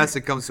 If a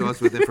fasik comes to us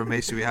with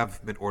information, we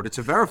have been ordered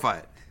to verify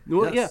it.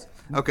 Well, yes.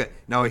 Yeah. Okay.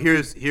 Now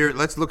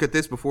let's look at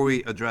this before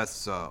we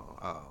address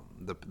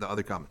the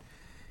other comment.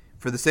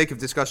 For the sake of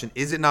discussion,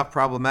 is it not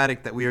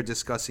problematic that we are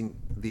discussing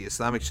the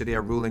Islamic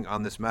Sharia ruling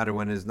on this matter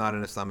when it is not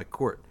an Islamic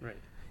court? Right.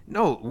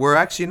 No, we're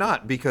actually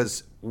not,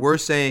 because we're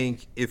saying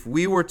if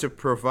we were to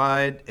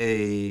provide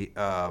if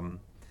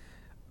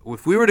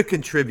we were to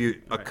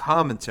contribute a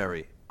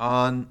commentary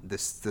on the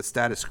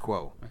status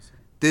quo,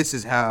 this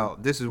is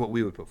what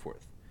we would put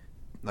forth.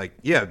 Like,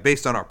 yeah,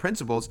 based on our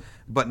principles,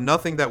 but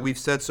nothing that we've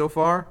said so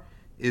far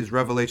is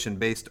revelation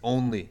based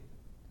only.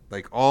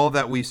 Like, all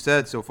that we've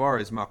said so far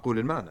is ma'qul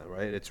al-ma'na,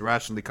 right? It's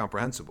rationally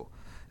comprehensible.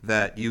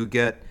 That you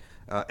get,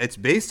 it's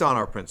based on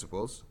our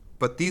principles,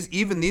 but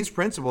even these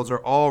principles are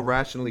all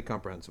rationally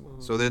comprehensible.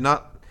 So they're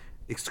not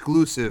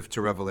exclusive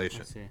to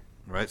revelation,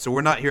 right? So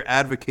we're not here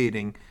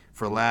advocating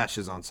for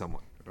lashes on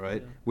someone,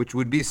 right? Yeah. Which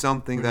would be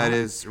something that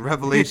is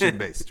revelation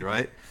based,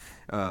 right?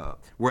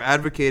 We're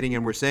advocating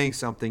and we're saying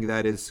something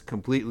that is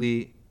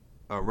completely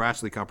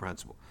rationally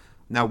comprehensible.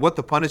 Now, what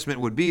the punishment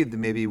would be,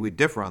 maybe we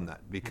differ on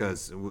that,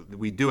 because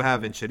we do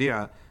have in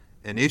Sharia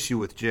an issue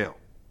with jail.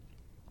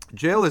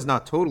 Jail is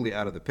not totally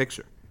out of the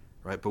picture,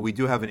 right? But we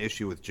do have an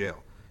issue with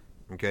jail,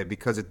 okay?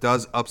 Because it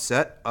does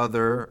upset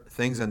other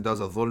things and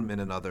does a dhulm in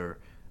another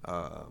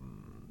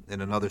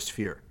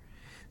sphere.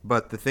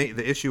 But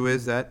the issue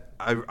is that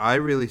I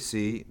really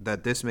see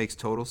that this makes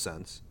total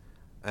sense,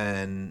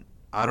 and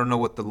I don't know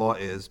what the law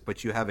is,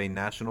 but you have a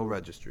national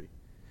registry,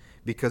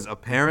 because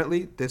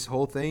apparently this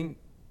whole thing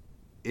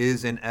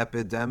is an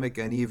epidemic,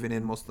 and even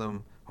in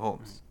Muslim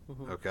homes,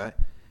 okay?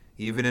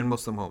 Even in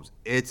Muslim homes.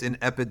 It's an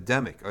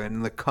epidemic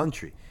in the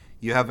country.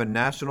 You have a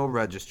national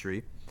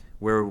registry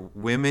where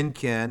women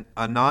can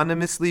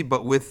anonymously,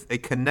 but with a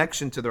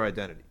connection to their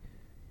identity,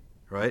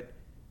 right?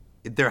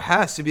 There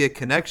has to be a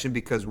connection,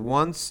 because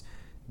once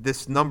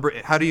this number,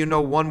 how do you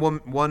know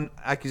one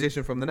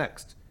accusation from the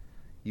next?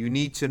 You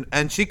need to,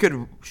 and she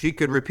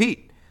could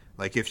repeat.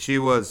 Like if she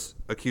was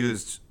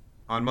accused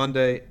on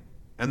Monday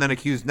and then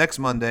accused next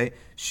Monday,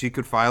 she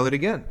could file it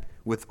again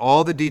with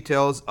all the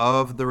details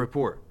of the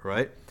report,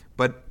 right?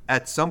 But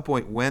at some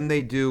point when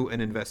they do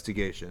an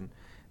investigation,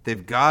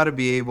 they've got to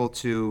be able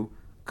to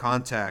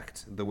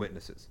contact the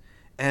witnesses.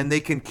 And they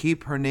can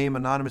keep her name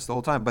anonymous the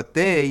whole time, but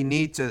they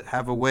need to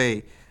have a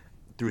way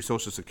through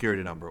social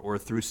security number or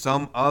through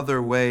some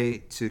other way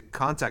to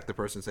contact the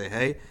person and say,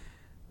 hey,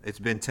 it's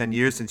been 10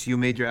 years since you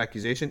made your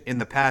accusation. In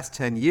the past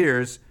 10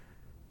 years,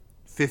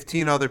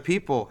 15 other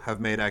people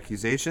have made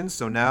accusations.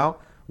 So now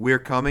we're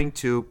coming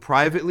to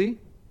privately,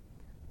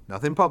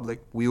 nothing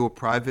public, we will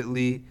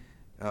privately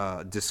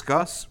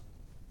discuss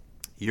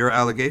your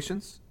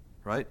allegations,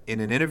 right, in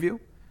an interview,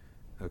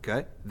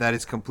 okay? That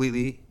is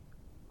completely,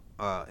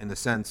 in a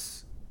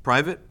sense,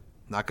 private,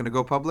 not going to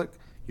go public.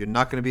 You're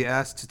not going to be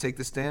asked to take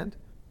the stand,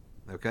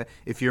 okay?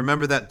 If you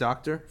remember that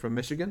doctor from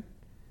Michigan,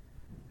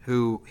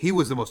 he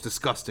was the most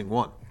disgusting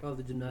one. Oh,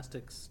 the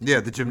gymnastics. Yeah,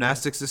 the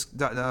gymnastics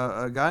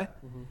guy.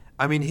 Mm-hmm.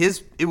 I mean,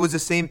 it was the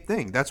same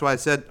thing. That's why I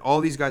said all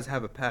these guys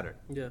have a pattern.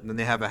 Yeah. And then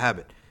they have a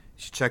habit.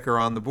 You check her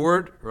on the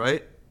board,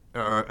 right?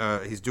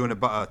 He's doing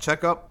a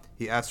checkup.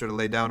 He asked her to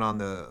lay down on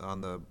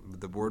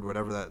the board,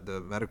 whatever the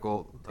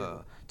medical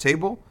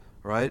table,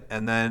 right?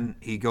 And then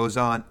he goes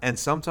on. And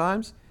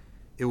sometimes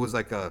it was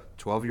like a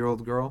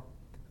 12-year-old girl.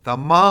 The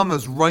mom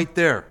was right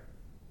there,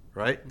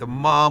 right? The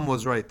mom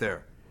was right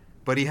there.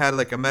 But he had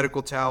like a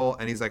medical towel,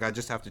 and he's like, I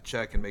just have to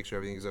check and make sure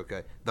everything's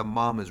okay. The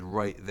mom is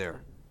right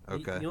there.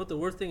 Okay. You know what the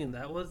worst thing in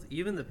that was?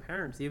 Even the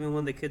parents, even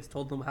when the kids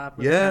told them what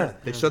happened. Yeah,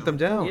 they shut them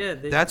down. Yeah,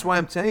 that's why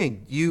I'm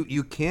saying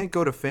you can't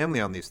go to family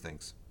on these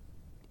things.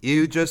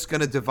 You're just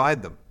gonna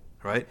divide them,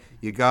 right?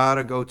 You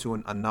gotta go to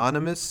an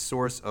anonymous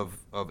source of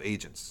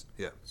agents.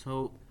 Yeah.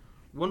 So,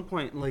 one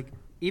point, like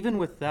even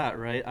with that,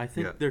 right? I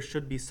think Yeah. there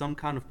should be some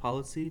kind of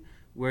policy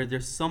where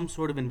there's some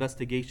sort of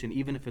investigation,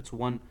 even if it's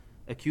one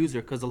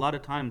accuser, because a lot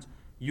of times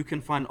you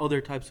can find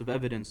other types of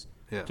evidence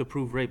Yeah. to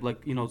prove rape,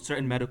 like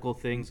certain medical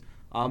things.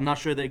 I'm not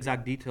sure the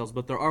exact details,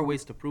 but there are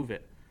ways to prove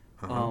it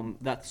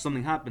that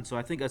something happened. So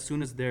I think as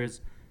soon as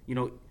there's,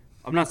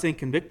 I'm not saying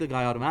convict the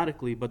guy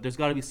automatically, but there's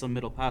got to be some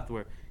middle path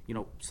where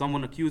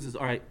someone accuses,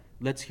 all right,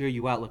 let's hear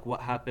you out, like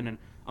what happened, and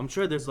I'm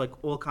sure there's like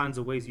all kinds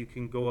of ways you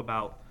can go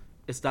about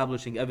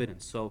establishing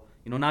evidence. So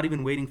not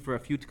even waiting for a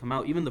few to come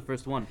out, even the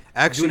first one.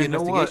 Actually, do an you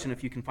know what? investigation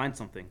if you can find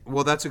something.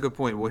 Well, that's a good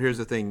point. Well, here's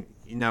the thing.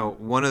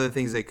 One of the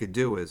things they could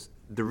do is,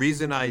 the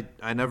reason I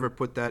never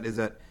put that is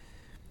that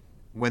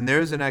when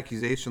there's an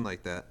accusation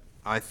like that,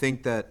 I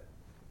think that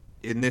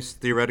in this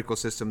theoretical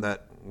system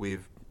that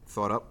we've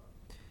thought up,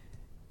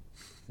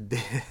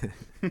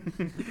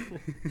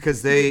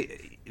 because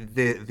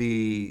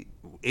the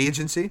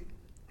agency,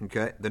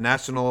 okay, the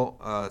National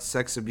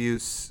Sex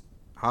Abuse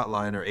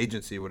Hotline or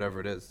agency, whatever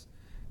it is,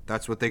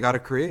 that's what they got to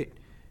create.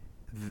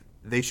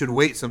 They should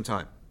wait some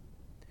time,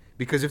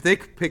 because if they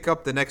pick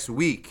up the next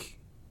week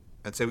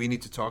and say we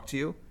need to talk to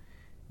you,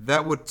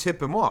 that would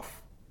tip him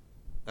off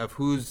of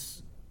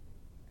who's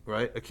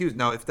accused.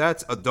 Now, if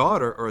that's a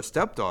daughter or a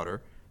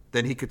stepdaughter,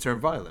 then he could turn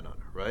violent on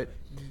her, right?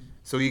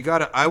 So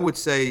I would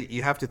say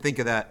you have to think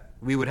of that.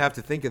 We would have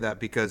to think of that,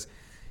 because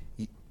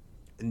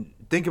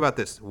think about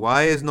this.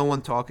 Why is no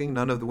one talking?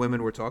 None of the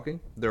women were talking.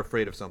 They're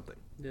afraid of something.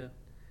 Yeah.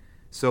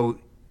 So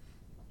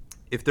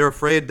if they're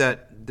afraid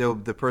that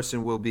the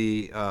person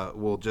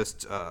will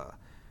just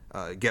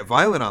get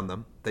violent on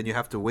them, then you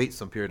have to wait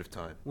some period of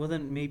time. Well,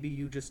 then maybe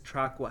you just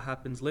track what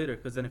happens later,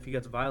 because then if he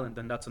gets violent,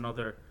 then that's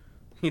another,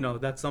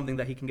 that's something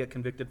that he can get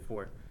convicted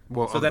for.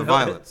 Well, so of then the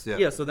violence, yeah.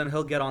 Yeah, so then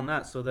he'll get on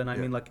that. So then, I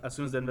Yeah. mean, like, as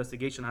soon as the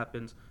investigation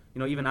happens,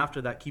 even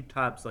after that, keep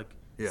tabs, like,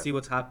 Yeah. see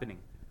what's happening.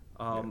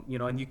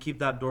 And you keep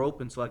that door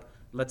open. So, like,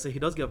 let's say he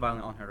does get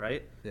violent on her,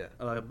 right? Yeah.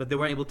 But they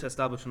weren't able to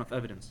establish enough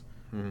evidence.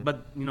 Mhm.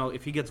 But,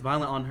 if he gets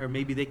violent on her,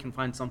 maybe they can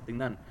find something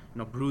then.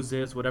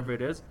 Bruises, whatever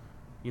it is.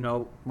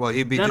 Well,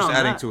 he'd be then just on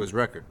adding that- to his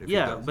record. If he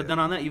Yeah, does, but then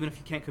on that, even if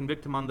you can't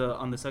convict him on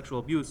the sexual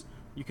abuse,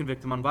 you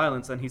convict him on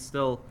violence, and he's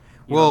still.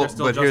 There's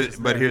still justice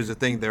there. Here's the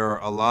thing: there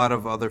are a lot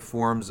of other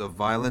forms of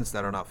violence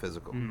that are not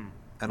physical,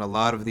 and a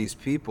lot of these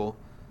people,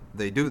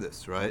 they do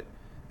this, right?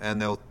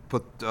 And they'll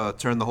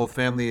turn the whole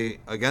family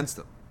against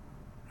them.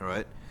 All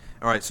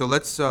right. So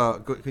let's.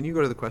 Can you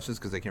go to the questions,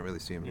 because they can't really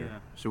see them here? Yeah.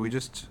 Should we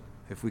just,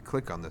 if we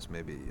click on this,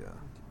 maybe?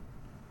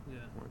 Yeah.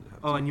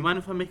 Oh, and you mind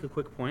if I make a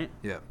quick point?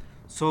 Yeah.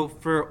 So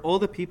for all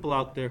the people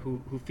out there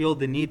who feel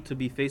the need to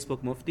be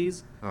Facebook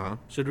muftis,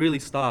 should really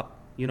stop.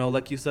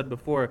 Like you said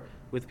before,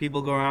 with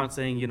people going around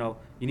saying, you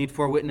need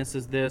 4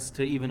 witnesses this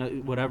to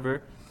even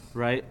whatever,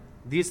 right?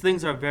 These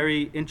things are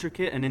very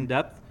intricate and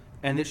in-depth,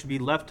 and it should be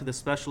left to the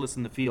specialists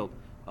in the field.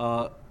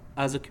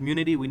 As a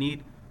community, we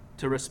need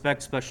to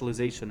respect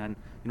specialization, and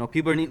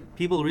people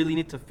really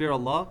need to fear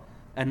Allah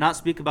and not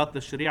speak about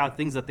the Sharia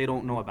things that they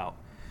don't know about.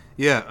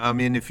 Yeah, I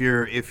mean, if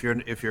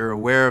you're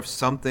aware of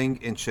something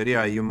in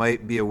Sharia, you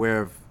might be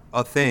aware of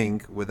a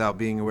thing without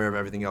being aware of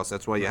everything else.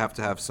 That's why you have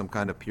to have some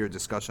kind of peer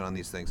discussion on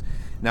these things.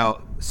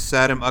 Now,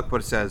 Saddam Akbar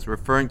says,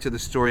 referring to the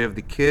story of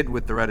the kid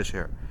with the reddish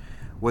hair,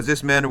 was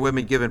this man or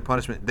women given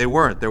punishment? They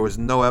weren't. There was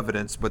no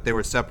evidence, but they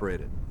were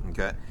separated.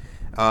 Okay,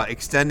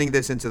 extending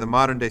this into the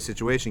modern day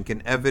situation,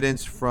 can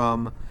evidence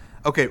from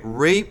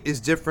rape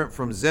is different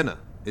from zina.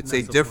 It's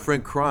a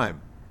different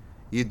crime.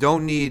 You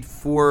don't need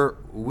 4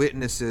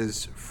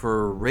 witnesses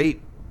for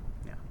rape.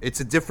 Yeah. It's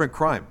a different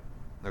crime.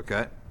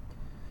 Okay?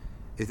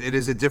 It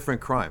is a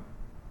different crime.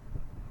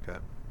 Okay?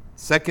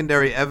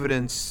 Secondary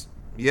evidence,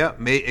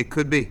 it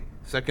could be.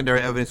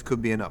 Secondary evidence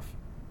could be enough.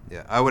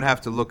 Yeah, I would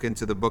have to look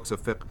into the books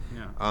of fiqh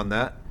on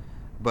that.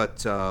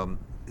 But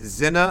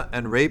zina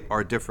and rape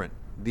are different.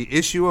 The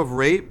issue of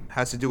rape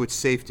has to do with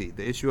safety.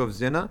 The issue of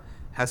zina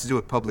has to do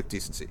with public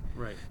decency.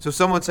 Right. So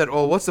someone said,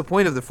 oh, what's the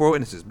point of the 4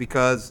 witnesses?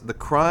 Because the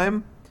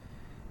crime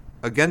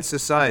against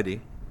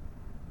society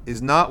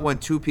is not when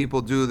 2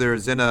 people do their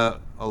zina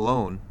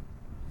alone.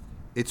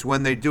 It's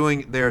when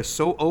they're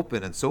so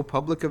open and so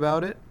public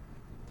about it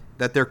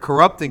that they're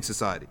corrupting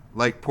society,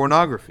 like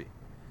pornography,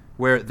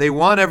 where they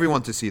want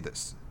everyone to see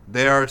this.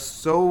 They are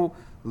so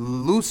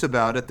loose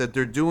about it that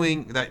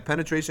that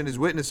penetration is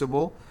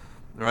witnessable,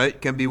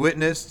 right? Can be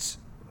witnessed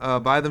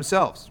by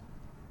themselves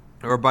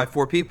or by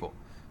 4 people.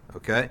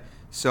 Okay?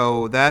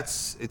 So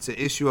it's an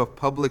issue of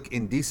public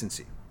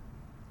indecency.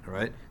 All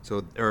right?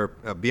 So, or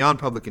beyond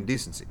public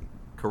indecency,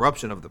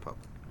 corruption of the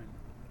public.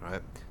 All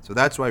right? So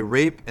that's why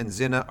rape and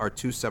zina are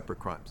 2 separate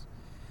crimes.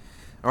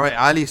 All right,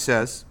 Ali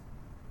says,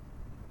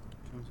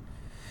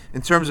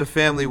 in terms of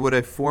family, would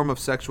a form of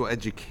sexual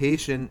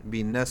education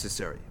be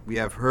necessary? We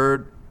have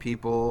heard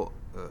people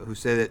who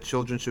say that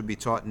children should be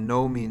taught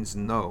no means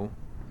no,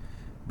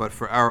 but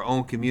for our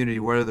own community,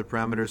 what are the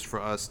parameters for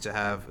us to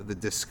have the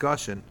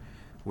discussion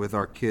with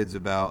our kids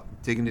about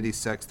dignity,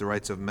 sex, the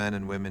rights of men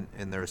and women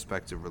in their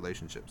respective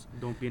relationships.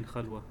 Don't be in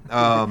khalwa.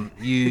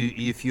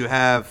 You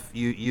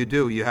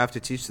have to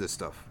teach this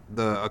stuff.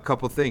 A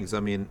couple things. I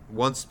mean,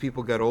 once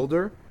people get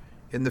older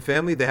in the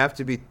family, they have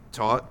to be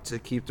taught to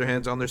keep their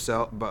hands on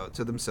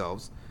to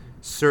themselves.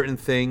 Certain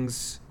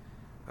things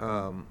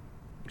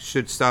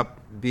should stop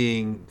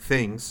being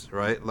things,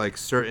 right? Like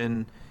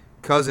certain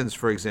cousins,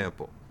 for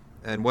example,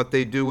 and what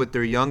they do with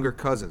their younger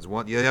cousins.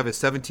 You have a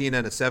 17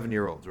 and a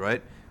 7-year-old,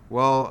 right?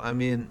 Well, I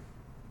mean,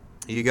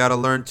 you got to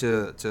learn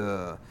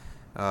to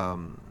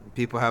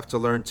people have to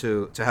learn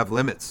to have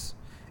limits.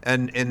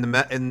 And in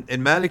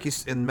Maliki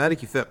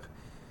fiqh,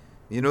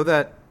 you know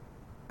that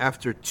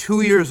after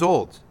 2 years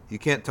old, you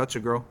can't touch a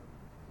girl.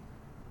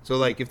 So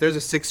like if there's a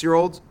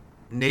 6-year-old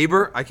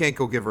neighbor, I can't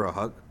go give her a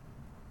hug,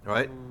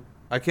 right?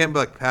 I can't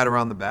like pat her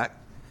on the back.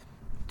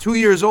 2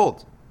 years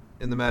old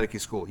in the Maliki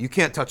school, you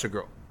can't touch a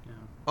girl. Yeah.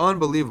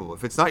 Unbelievable.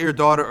 If it's not your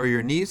daughter or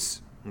your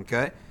niece,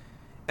 okay?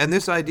 And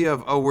this idea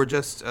of we're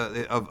just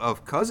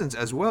of cousins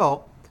as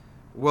well.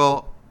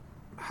 Well,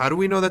 how do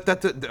we know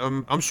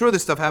that I'm sure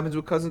this stuff happens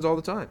with cousins all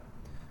the time.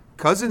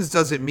 Cousins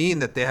doesn't mean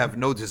that they have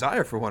no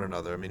desire for one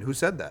another. I mean, who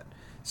said that?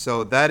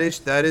 So that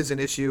is an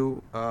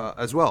issue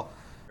as well.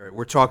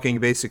 We're talking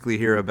basically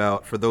here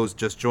about, for those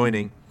just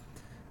joining,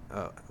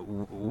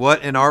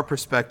 what in our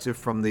perspective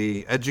from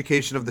the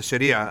education of the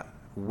Sharia,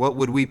 what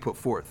would we put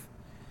forth?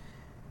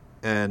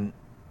 And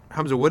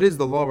Hamza, what is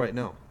the law right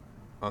now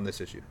on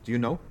this issue? Do you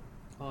know?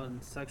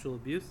 On sexual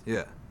abuse?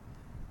 Yeah.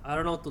 I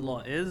don't know what the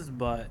law is,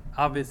 but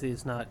obviously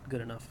it's not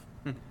good enough.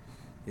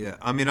 Yeah,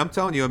 I mean, I'm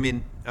telling you, I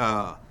mean,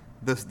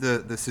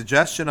 the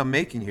suggestion I'm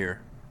making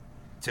here,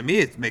 to me,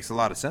 it makes a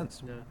lot of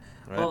sense. Yeah.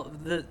 Right? Well,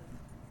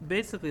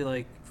 basically,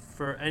 like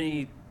for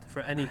any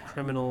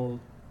criminal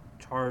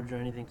charge or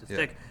anything to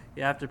stick,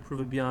 you have to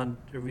prove it beyond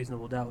a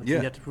reasonable doubt. You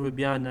have to prove it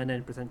beyond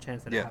 99%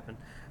 chance that it happened,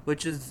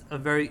 which is a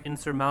very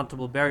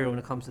insurmountable barrier when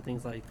it comes to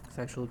things like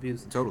sexual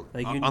abuse. Totally.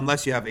 Like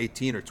unless you have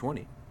 18 or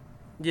 20.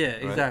 Yeah,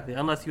 exactly.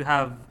 Unless you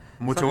have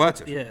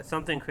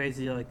something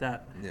crazy like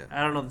that. Yeah.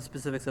 I don't know the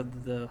specifics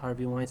of the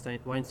Harvey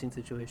Weinstein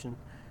situation.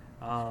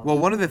 Well,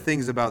 one of the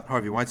things about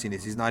Harvey Weinstein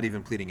is he's not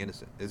even pleading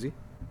innocent, is he?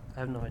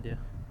 I have no idea.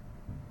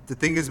 The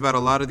thing is about a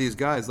lot of these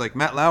guys, like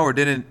Matt Lauer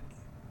didn't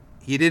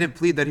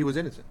plead that he was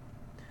innocent.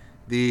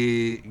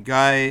 The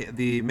guy,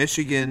 the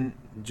Michigan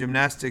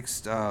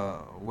gymnastics,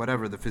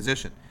 the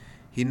physician,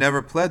 he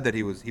never pled that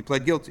he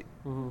pled guilty.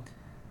 Mm-hmm.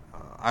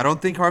 I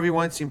don't think Harvey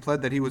Weinstein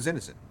pled that he was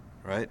innocent,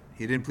 right?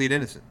 He didn't plead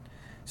innocent.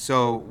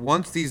 So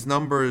once these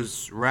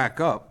numbers rack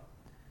up,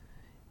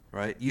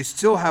 right, you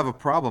still have a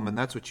problem, and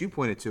that's what you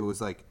pointed to, was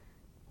like,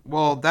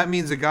 well, that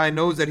means the guy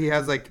knows that he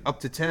has like up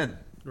to 10.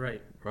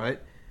 Right. Right?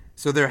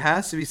 So there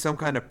has to be some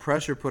kind of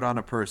pressure put on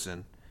a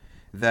person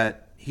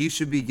that he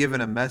should be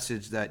given a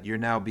message that you're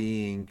now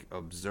being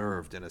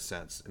observed in a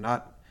sense.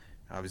 Not,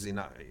 obviously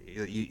not,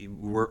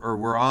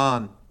 we're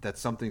on that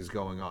something's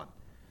going on.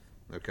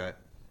 Okay?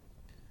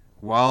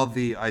 While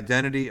the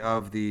identity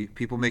of the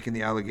people making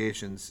the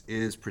allegations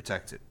is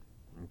protected.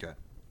 Okay?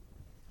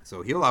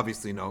 So he'll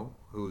obviously know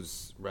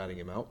who's ratting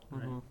him out.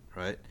 Mm-hmm.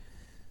 Right?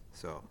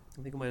 So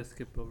I think I might have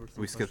skipped over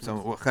some. We skipped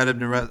some. Well,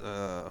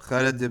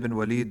 Khalid ibn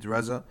Walid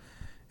Raza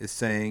is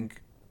saying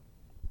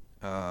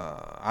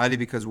Ali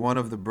because one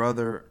of the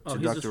brother to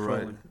he's Dr. just Wright.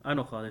 trolling. I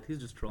know Khalid. He's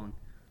just trolling.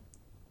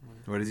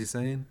 What is he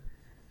saying?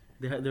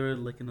 They were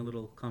like in a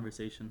little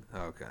conversation.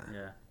 Okay.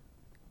 Yeah.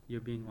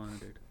 You're being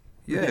monitored.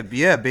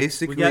 Yeah.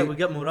 Basically, we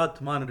get Murad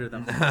to monitor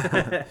them.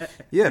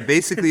 Yeah.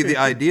 Basically, the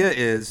idea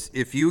is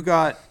if you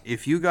got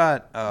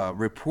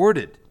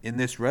reported in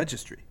this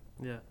registry.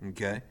 Yeah.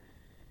 Okay.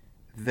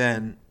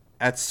 Then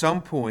at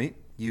some point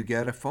you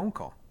get a phone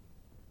call,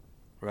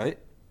 right?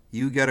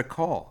 You get a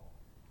call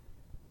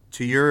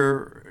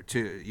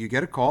you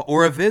get a call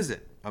or a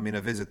visit. I mean,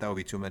 a visit, that would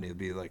be too many. It'd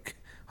be like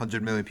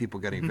 100 million people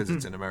getting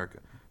visits in America,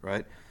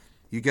 right?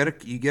 You get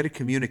a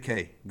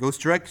communique. Goes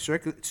straight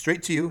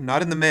to you,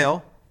 not in the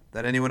mail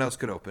that anyone else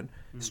could open.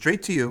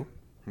 Straight to you,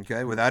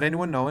 okay, without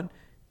anyone knowing,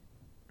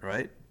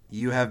 right?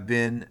 You have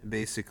been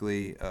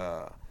basically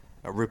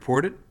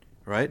reported,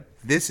 right?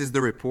 This is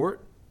the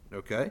report,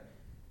 okay?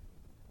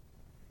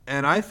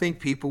 And I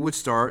think people would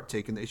start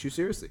taking the issue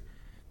seriously.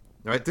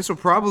 Right? This will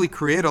probably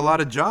create a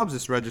lot of jobs,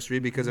 this registry,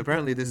 because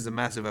apparently this is a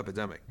massive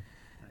epidemic.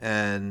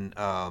 And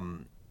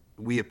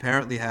we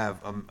apparently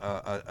have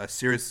a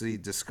seriously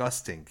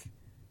disgusting,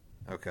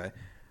 okay?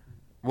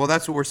 Well,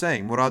 that's what we're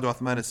saying. Murad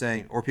Uthman is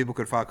saying, or people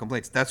could file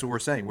complaints. That's what we're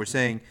saying. We're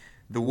saying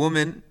the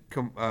woman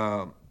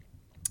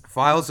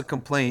files a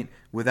complaint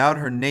without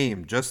her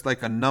name, just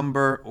like a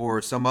number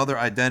or some other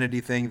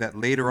identity thing that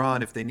later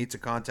on, if they need to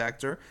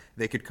contact her,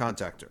 they could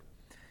contact her.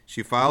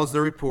 She files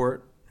the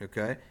report,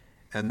 okay,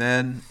 and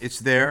then it's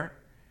there,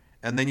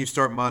 and then you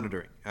start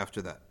monitoring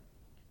after that.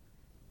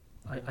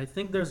 I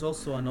think there's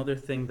also another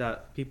thing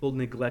that people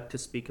neglect to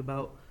speak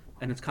about,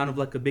 and it's kind of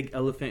like a big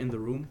elephant in the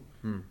room,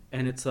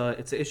 and it's an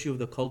issue of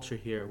the culture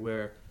here,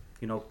 where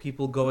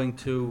people going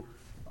to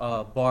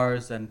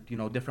bars and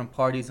different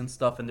parties and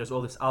stuff, and there's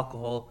all this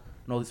alcohol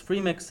and all this free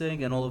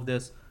mixing and all of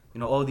this,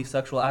 all these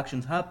sexual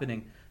actions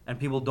happening, and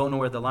people don't know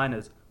where the line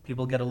is.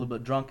 People get a little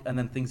bit drunk, and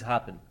then things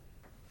happen,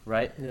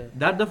 right? Yeah.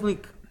 That definitely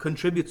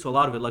contributes to a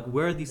lot of it. Like,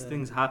 where are these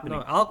things happening?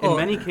 No, alcohol,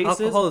 in many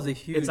cases, alcohol is a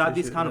huge it's at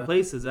these issue, kind of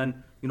places,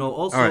 and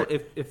also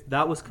Right. if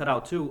that was cut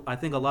out too, I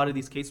think a lot of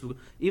these cases,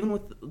 even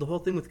with the whole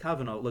thing with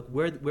Kavanaugh, like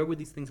where were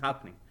these things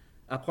happening?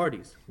 At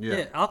parties.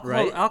 Yeah, alcohol.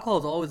 Right? Alcohol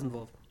is always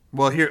involved.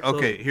 Well,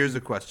 here's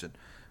a question.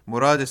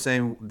 Murad is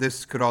saying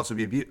this could also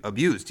be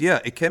abused. Yeah,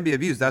 it can be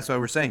abused. That's why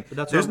we're saying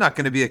there's not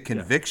going to be a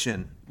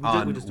conviction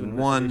on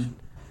one.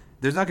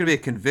 There's not going to be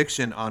a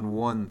conviction on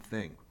one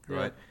thing,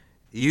 right?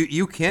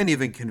 You can't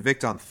even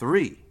convict on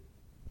 3.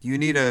 You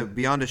need a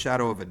beyond a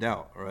shadow of a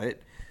doubt,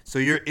 right? So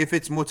if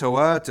it's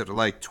mutawatir,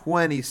 like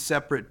 20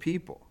 separate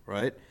people,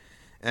 right?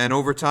 And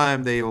over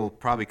time they will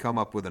probably come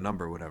up with a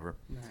number, whatever,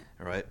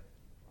 right?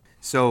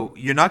 So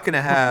you're not going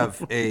to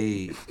have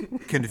a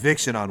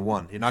conviction on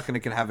 1. You're not going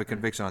to have a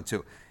conviction on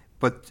 2.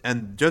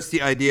 And just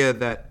the idea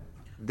that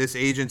this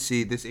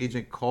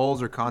agent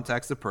calls or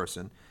contacts the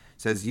person,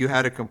 says you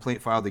had a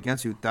complaint filed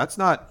against you, that's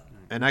not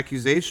an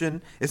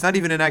accusation. It's not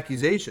even an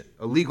accusation,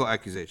 a legal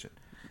accusation.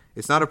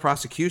 It's not a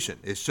prosecution.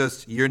 It's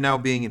just you're now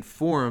being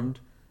informed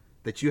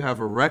that you have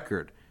a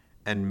record,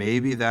 and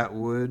maybe that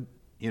would,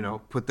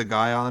 put the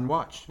guy on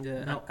watch.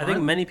 Yeah, Now, I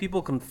think many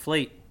people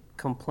conflate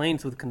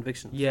complaints with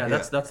convictions. Yeah,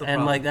 that's the and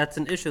problem. like that's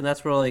an issue.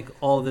 That's where like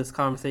all this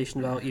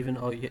conversation about even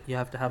you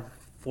have to have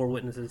 4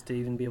 witnesses to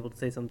even be able to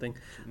say something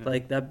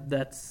like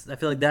that's. I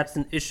feel like that's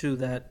an issue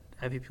that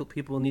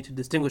people need to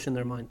distinguish in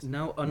their minds.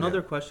 Now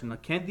another question: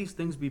 like, can't these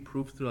things be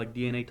proved through like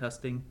DNA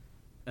testing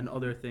and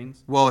other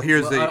things? Well,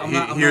 I'm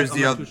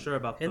not too sure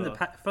about in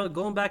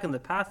going back in the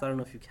past, I don't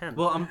know if you can.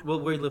 Well,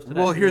 where you live today.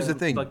 Well, here's the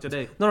thing. Like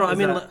today. No, I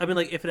mean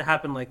like if it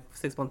happened like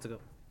 6 months ago.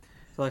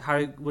 So like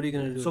what are you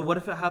gonna do? So what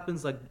if it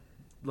happens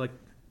like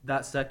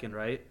that second,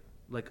 right?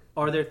 Like,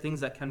 are there things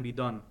that can be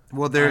done?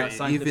 Well, there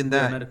scientifically even or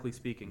that medically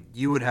speaking.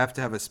 you would have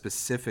to have a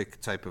specific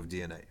type of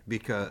DNA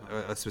because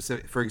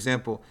for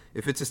example,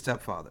 if it's a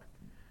stepfather,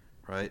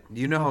 right?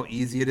 Do you know how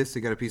easy it is to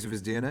get a piece of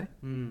his DNA?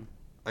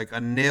 Like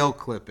a nail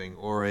clipping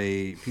or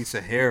a piece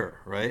of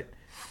hair, right?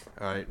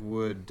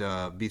 Would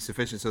be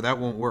sufficient. So that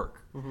won't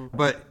work.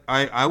 But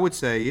I would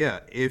say,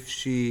 if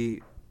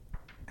she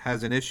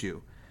has an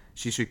issue,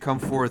 she should come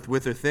forth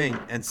with her thing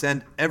and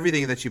send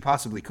everything that she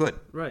possibly could.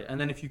 Right, and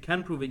then if you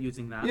can prove it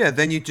using that. Yeah,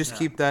 then you just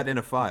keep that in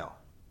a file.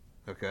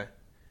 Okay?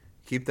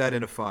 Keep that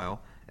in a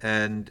file,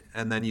 and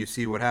then you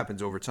see what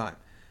happens over time.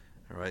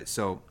 All right,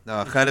 so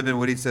Khalid bin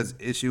Walid says,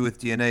 issue with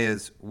DNA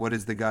is, what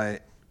is the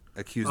guy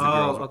accused the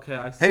girls of? Okay,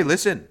 I see. Hey,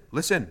 listen.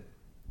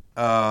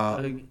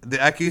 The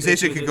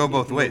accusation could go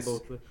both ways.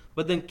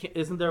 But then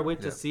isn't there a way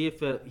to see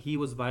if he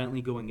was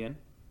violently going in?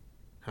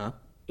 Huh?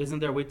 Isn't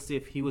there a way to see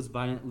if he was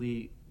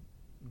violently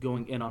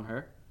going in on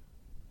her?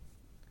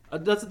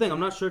 That's the thing. I'm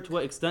not sure to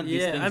what extent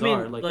these things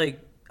are. Like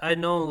I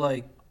know,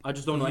 like I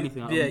just don't know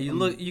anything.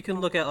 You can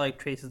look at like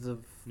traces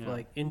of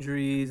like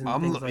injuries and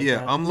things like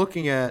that. I'm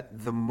looking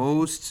at the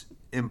most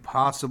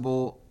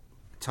impossible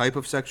type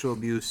of sexual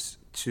abuse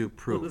to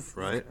prove,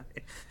 right?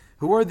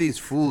 Who are these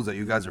fools that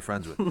you guys are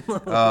friends with?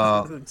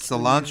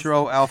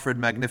 Cilantro Alfred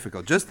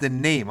Magnifico. Just the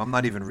name. I'm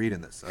not even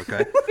reading this,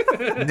 okay?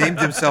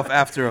 Named himself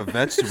after a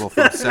vegetable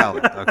from a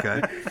salad,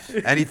 okay?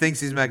 And he thinks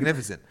he's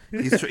magnificent.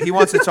 He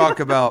wants to talk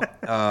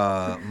about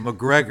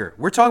McGregor.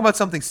 We're talking about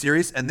something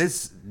serious, and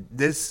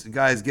this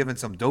guy is giving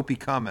some dopey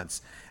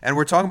comments. And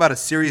we're talking about a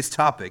serious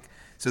topic.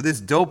 So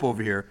this dope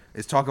over here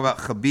is talking about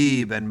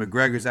Khabib and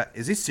McGregor's.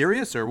 Is he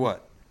serious or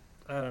what?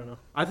 I don't know.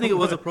 I think it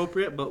was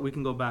appropriate, but we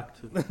can go back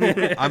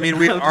to. I mean,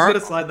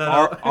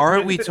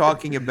 aren't we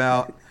talking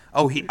about?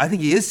 I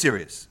think he is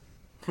serious.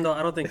 No,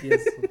 I don't think he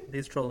is.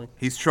 He's trolling.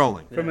 He's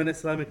trolling. From an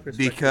Islamic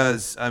perspective.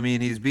 Because, I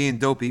mean, he's being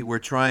dopey. We're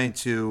trying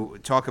to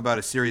talk about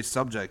a serious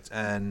subject,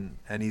 and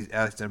he's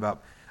asking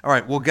about, all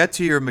right, we'll get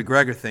to your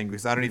McGregor thing,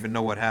 because I don't even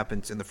know what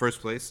happened in the first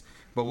place,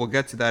 but we'll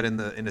get to that in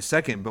a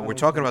second. But we're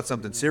talking about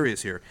something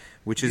serious here,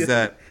 which is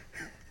that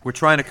we're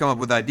trying to come up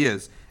with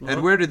ideas.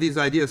 And where do these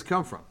ideas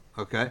come from?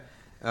 Okay?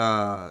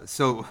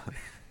 So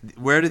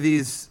where do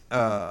these,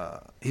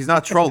 he's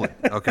not trolling.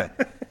 Okay.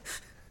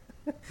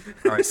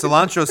 All right.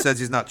 Cilantro says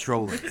he's not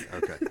trolling.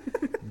 Okay.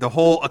 The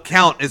whole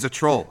account is a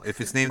troll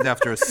if it's named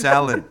after a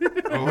salad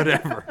or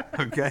whatever.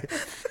 Okay.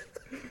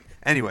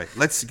 Anyway,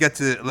 let's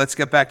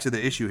get back to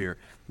the issue here,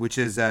 which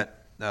is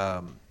that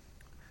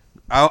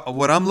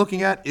what I'm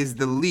looking at is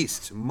the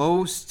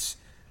most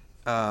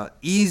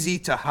easy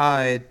to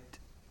hide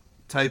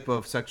type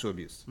of sexual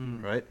abuse,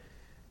 right?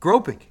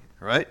 Groping,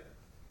 right?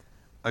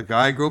 A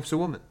guy gropes a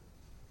woman,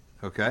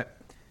 okay?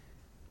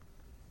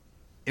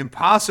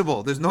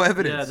 Impossible. There's no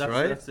evidence,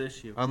 right? That's the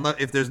issue. Unless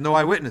if there's no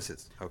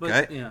eyewitnesses,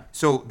 okay? But,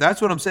 So that's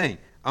what I'm saying.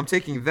 I'm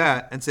taking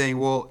that and saying,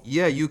 well,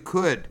 yeah, you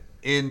could,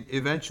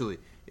 eventually,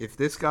 if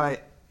this guy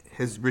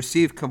has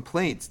received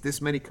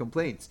this many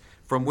complaints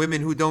from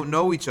women who don't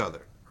know each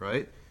other,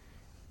 right?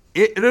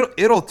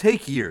 It'll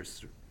take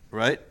years,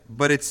 right?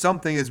 But it's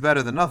something is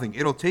better than nothing.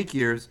 It'll take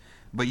years,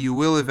 but you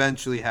will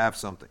eventually have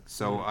something.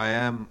 So I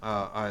am.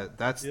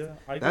 That's the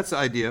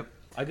idea.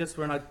 I guess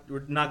we're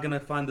not gonna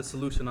find the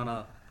solution on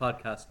a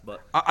podcast,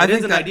 but I it think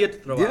is an that, idea to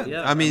throw out.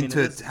 Yeah, I mean,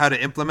 how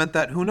to implement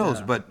that, who knows?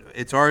 Yeah. But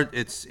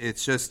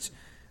it's just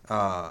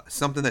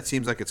something that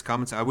seems like it's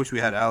common. I wish we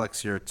had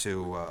Alex here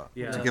to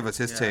give us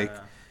his take.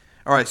 Yeah.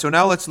 All right, so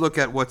now let's look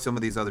at what some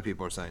of these other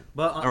people are saying.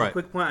 But All on right. a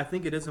quick point, I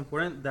think it is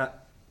important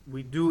that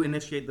we do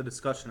initiate the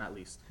discussion at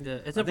least. Yeah,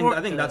 it's I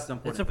important. think that's the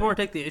important. It's important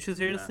to take the issue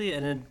seriously,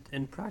 and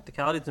in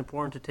practicality, it's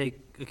important to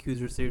take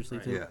accusers seriously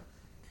too. Yeah.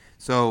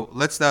 So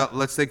let's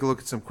take a look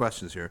at some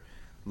questions here.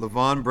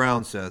 Levon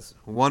Brown says,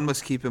 one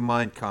must keep in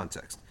mind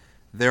context.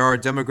 There are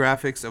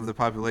demographics of the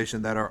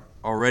population that are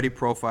already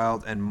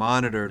profiled and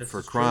monitored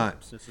for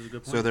crimes. This is a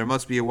good point. So there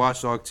must be a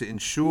watchdog to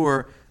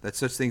ensure that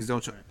such things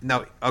don't show.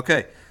 Now,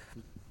 okay.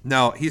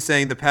 Now, he's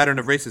saying the pattern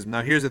of racism.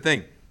 Now, here's the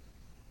thing.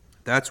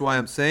 That's why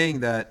I'm saying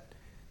that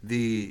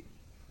the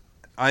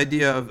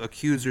idea of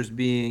accusers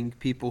being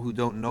people who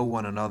don't know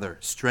one another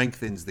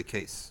strengthens the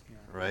case,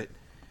 right?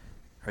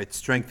 Right,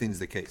 strengthens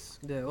the case.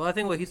 Yeah, well, I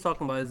think what he's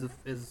talking about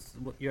is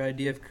your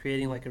idea of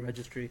creating like a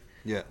registry.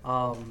 Yeah.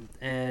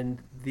 And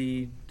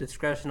the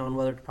discretion on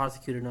whether to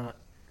prosecute or not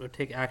or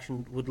take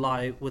action would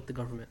lie with the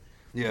government.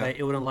 Yeah. Right?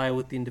 It wouldn't lie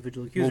with the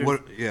individual accusers.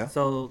 Yeah.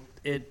 So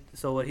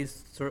what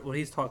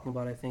he's talking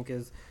about, I think,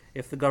 is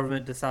if the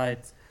government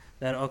decides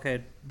that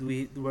okay,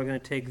 we're going to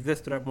take this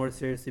threat more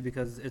seriously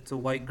because it's a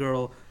white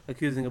girl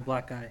accusing a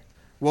black guy.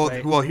 Well,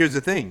 right? here's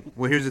the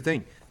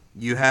thing.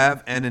 You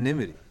have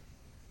anonymity.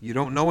 You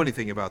don't know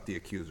anything about the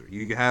accuser.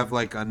 You have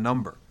like a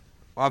number.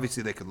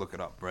 Obviously, they could look it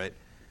up, right?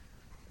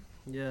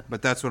 Yeah.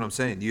 But that's what I'm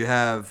saying. You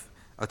have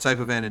a type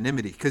of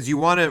anonymity because you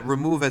want to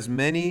remove as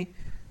many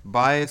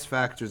bias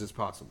factors as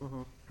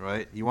possible,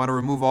 right? You want to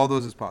remove all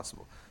those as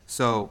possible.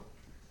 So,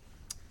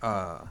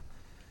 to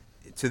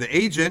the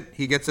agent,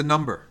 he gets a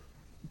number,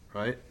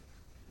 right?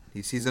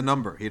 He sees a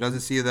number. He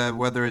doesn't see that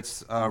whether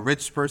it's a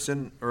rich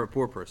person or a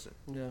poor person.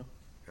 Yeah.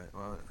 Okay,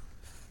 well,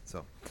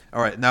 so,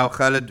 all right. Now,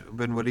 Khalid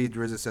bin Walid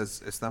Riza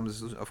says Islam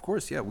is, of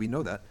course, yeah, we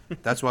know that.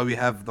 That's why we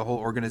have the whole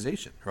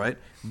organization, right?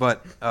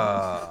 But,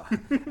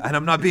 and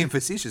I'm not being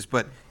facetious,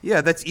 but yeah,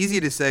 that's easy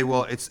to say,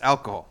 well, it's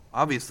alcohol,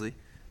 obviously,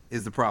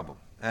 is the problem.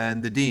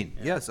 And the deen.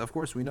 Yeah. Yes, of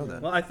course, we know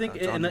that. Well, I think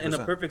It's in a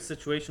 100%. perfect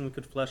situation, we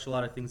could flesh a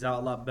lot of things out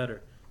a lot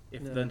better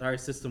if the entire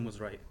system was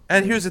right.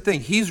 And here's the thing,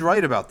 he's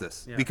right about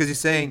this Yeah. because he's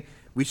saying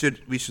we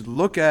should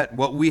look at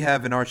what we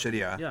have in our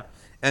Sharia. Yeah.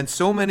 And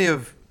so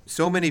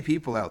many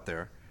people out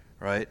there,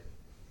 right?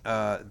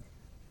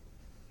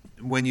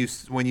 When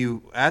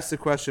you ask the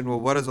question,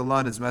 well, what does Allah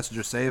and His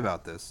Messenger say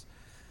about this?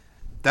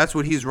 That's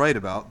what he's right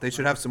about. They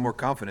should have some more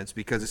confidence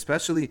because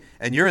especially,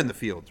 and you're in the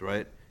field,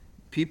 right?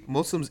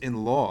 Muslims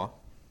in law,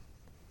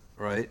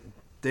 right?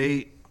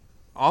 They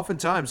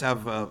oftentimes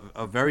have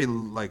a very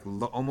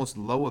almost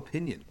low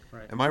opinion.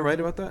 Right. Am I right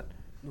about that?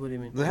 What do you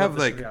mean? They have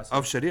the Sharia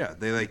of Sharia.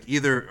 They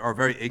either are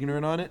very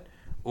ignorant on it,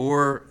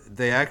 or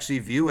they actually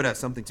view it as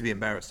something to be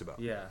embarrassed about.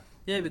 Yeah.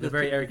 Yeah, They're because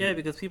very arrogant. yeah,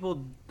 because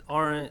people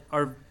are.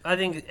 I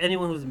think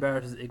anyone who's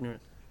embarrassed is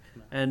ignorant,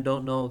 and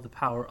don't know the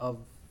power of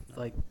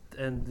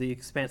and the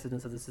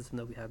expansiveness of the system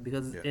that we have.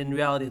 Because in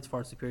reality, it's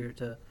far superior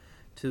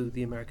to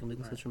the American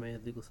legal system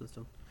and legal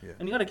system. Yeah.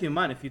 And you got to keep in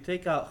mind, if you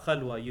take out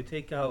khalwa, you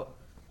take out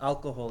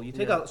alcohol, you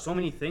take out so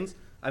many things.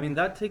 I mean,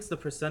 that takes the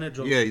percentage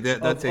of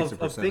that takes the of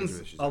percentage things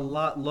of issues. a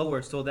lot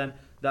lower. So then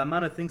the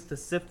amount of things to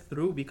sift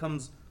through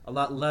becomes a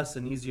lot less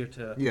and easier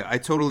to. Yeah, I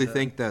totally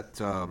think that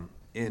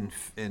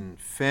in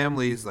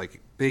families,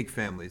 like big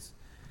families,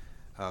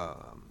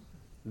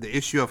 the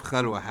issue of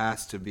khalwa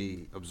has to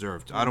be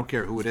observed. I don't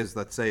care who it is.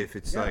 Let's say if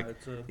it's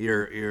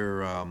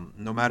you're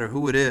no matter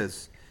who it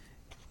is,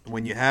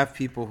 when you have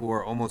people who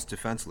are almost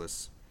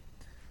defenseless,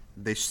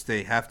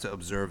 they have to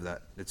observe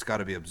that. It's got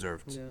to be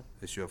observed. Yeah.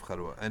 Issue of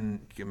khalwa and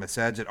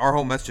masajid. Our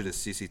whole masjid is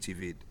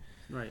CCTV'd.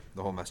 Right.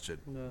 The whole masjid.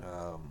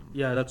 Yeah.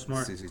 Yeah, that's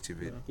smart.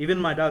 CCTV. Yeah. Even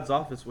in my dad's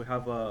office, we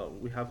have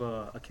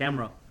a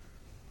camera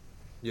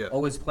Yeah.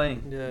 always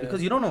playing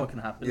because you don't know what can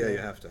happen. Yeah, you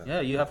have to. Yeah,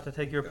 you have to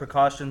take your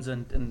precautions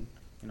and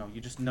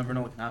you just never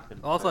know what can happen.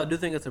 Also, I do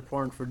think it's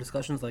important for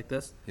discussions like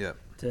this Yeah.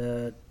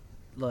 to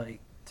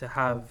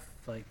have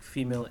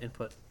female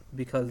input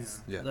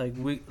because Yeah.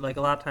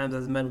 a lot of times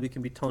as men we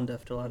can be tone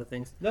deaf to a lot of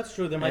things. That's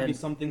true. There might be And-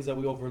 some things that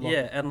we overlook.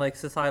 Yeah, and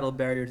societal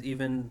barriers,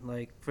 even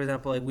for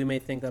example, we may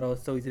think that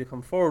it's so easy to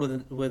come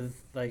forward with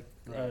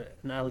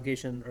an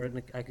allegation or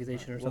an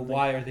accusation or Well, something.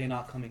 why are they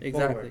not coming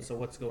Exactly. forward? So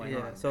what's going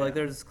on? Yeah, so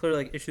there's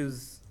clearly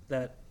issues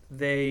that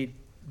they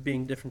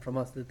being different from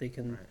us that they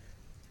can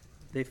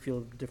they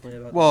feel differently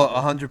about. Well,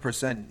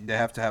 100%. They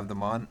have to have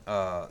them on.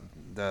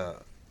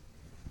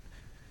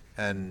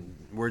 And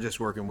we're just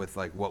working with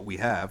what we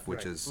have,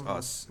 which is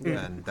us,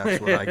 and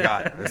that's what I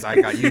got. Is I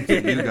got you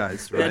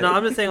guys, right? Yeah, no,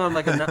 I'm just saying on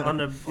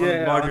on a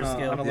larger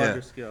scale. On a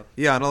larger scale.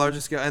 Yeah, on a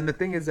larger scale. And the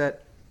thing is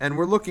that, and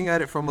we're looking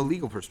at it from a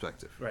legal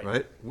perspective, Right.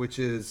 right? Which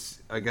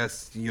is, I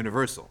guess,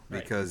 universal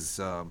Right. because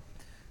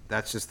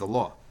that's just the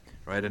law,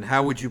 right? And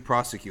how would you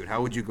prosecute?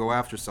 How would you go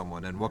after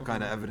someone? And what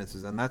kind of evidence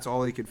is? And that's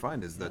all you could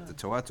find is the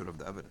tawatur of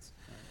the evidence.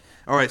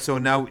 All right, so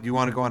now you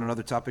want to go on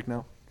another topic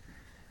now?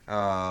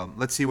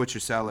 Let's see what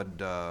your salad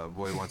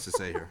boy wants to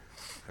say here.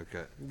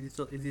 Okay.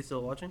 Is he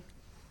still watching?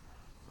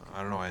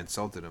 I don't know. I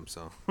insulted him,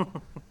 so.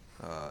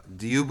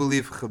 Do you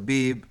believe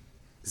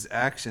Khabib's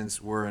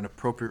actions were an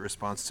appropriate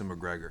response to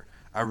McGregor?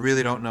 I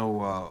really don't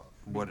know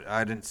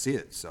I didn't see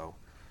it, so.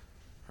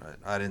 Right,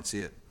 I didn't see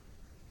it.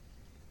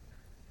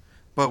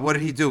 But what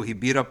did he do? He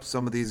beat up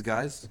some of these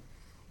guys?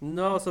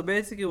 No, so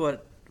basically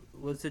what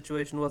the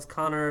situation was,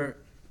 Conor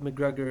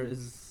McGregor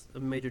is a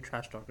major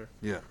trash talker.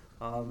 Yeah.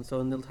 So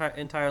in the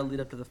entire lead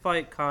up to the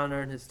fight,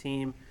 Conor and his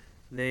team,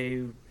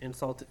 they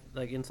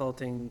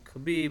insulting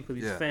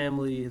Khabib's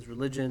family, his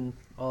religion,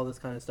 all this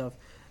kind of stuff.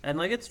 And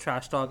like it's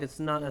trash talk. It's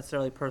not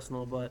necessarily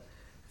personal, but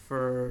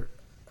for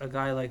a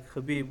guy like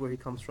Khabib, where he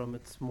comes from,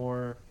 it's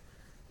more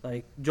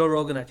like Joe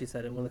Rogan actually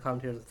said it. One of the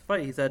commentators of the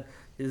fight, he said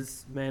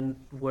his man,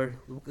 where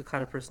the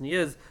kind of person he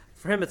is,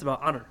 for him it's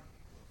about honor.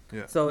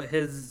 Yeah. So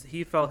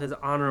he felt his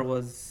honor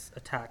was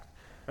attacked,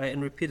 right,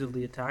 and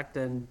repeatedly attacked,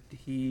 and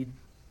he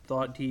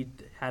thought he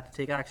had to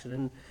take action.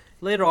 And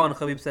later on,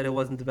 Khabib said it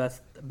wasn't the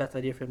best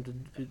idea for him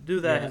to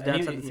do that. His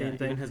dad said the same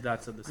thing. Even his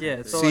dad said the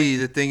same thing. So see,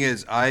 the thing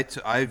is,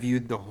 I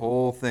viewed the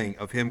whole thing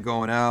of him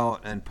going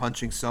out and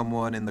punching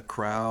someone in the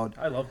crowd.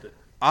 I loved it.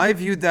 I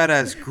viewed that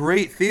as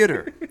great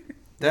theater.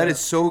 That is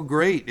so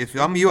great. If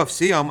I'm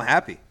UFC, I'm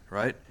happy,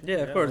 right? Yeah,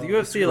 of course. Well,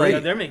 UFC,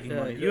 like they're making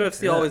money.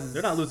 UFC always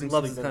they're not losing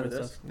loves sleep this kind over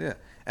of this. stuff. Yeah.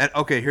 And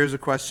okay, here's a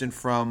question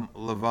from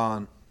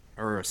Levon,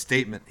 or a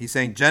statement. He's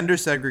saying gender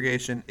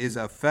segregation is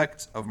an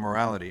effect of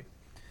morality.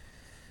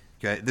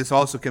 Okay, this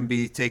also can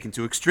be taken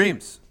to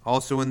extremes.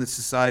 Also in the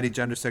society,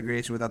 gender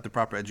segregation without the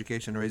proper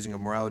education and raising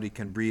of morality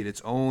can breed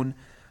its own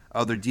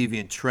other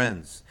deviant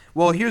trends.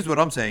 Well, here's what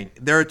I'm saying.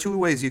 There are two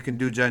ways you can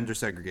do gender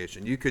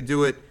segregation. You could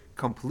do it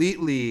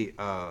completely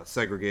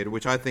segregated,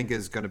 which I think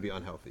is going to be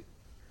unhealthy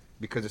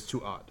because it's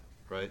too odd,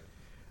 right?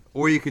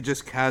 Or you could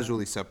just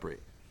casually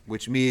separate,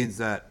 which means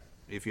that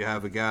if you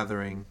have a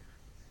gathering,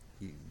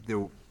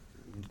 the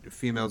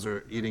females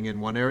are eating in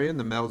one area and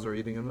the males are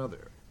eating in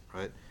another,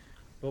 right?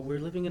 But we're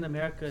living in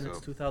America and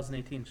it's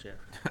 2018 shit.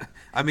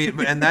 I mean,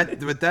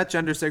 but that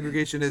gender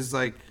segregation is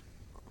like,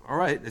 all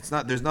right, it's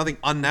not. There's nothing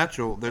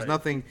unnatural. There's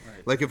nothing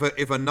like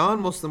if a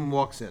non-Muslim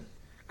walks in,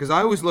 because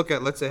I always look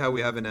at, let's say how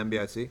we have an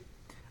MBIC,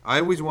 I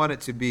always want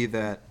it to be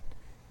that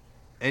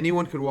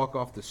anyone could walk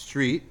off the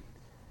street,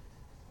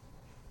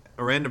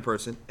 a random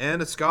person,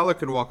 and a scholar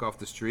could walk off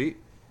the street.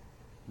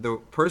 The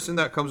person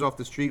that comes off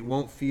the street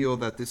won't feel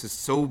that this is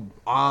so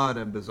odd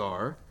and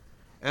bizarre.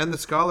 And the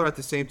scholar at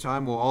the same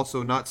time will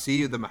also not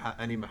see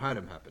any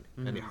maharim happening,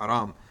 any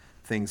haram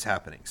things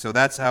happening. So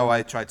that's how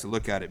I try to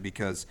look at it,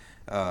 because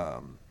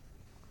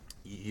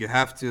you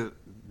have to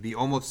be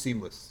almost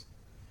seamless.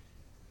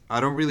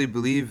 I don't really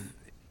believe,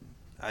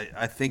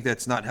 I think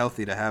that's not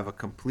healthy to have a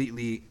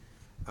completely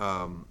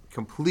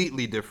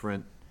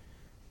different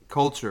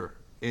culture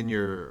in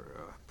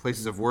your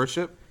places of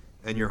worship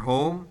and your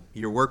home,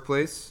 your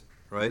workplace,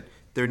 right?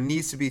 There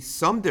needs to be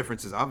some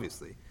differences,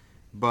 obviously,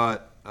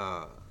 but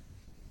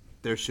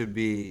it should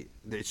be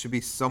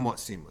somewhat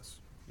seamless.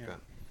 Yeah.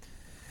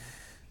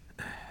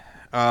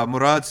 Okay.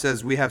 Murad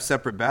says we have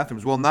separate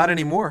bathrooms. Well, not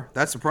anymore.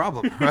 That's the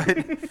problem,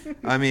 right?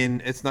 I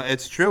mean, it's not.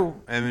 It's true.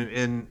 I mean,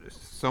 in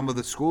some of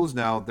the schools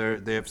now,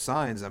 they have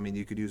signs. I mean,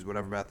 you could use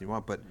whatever bathroom you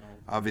want, but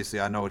obviously,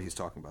 I know what he's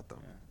talking about, though.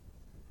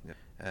 Yeah.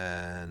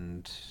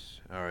 And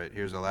all right,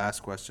 here's the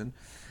last question.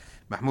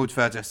 Mahmoud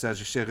Fajah says,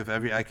 Sheikh, if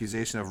every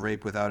accusation of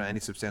rape without any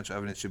substantial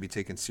evidence should be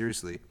taken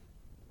seriously,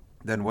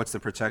 then what's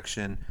the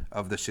protection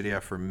of the Sharia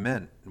for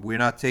men? We're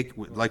not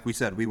like we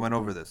said, we went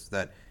over this,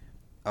 that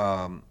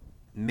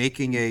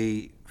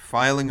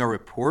filing a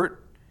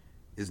report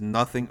is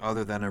nothing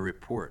other than a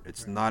report.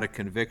 It's not a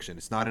conviction.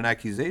 It's not an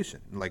accusation,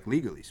 like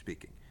legally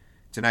speaking.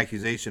 It's an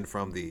accusation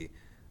from the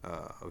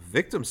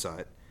victim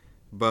side,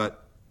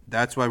 but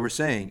that's why we're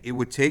saying it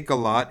would take a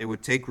lot. It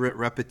would take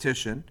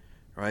repetition,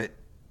 right?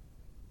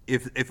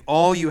 If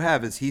all you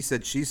have is he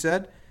said, she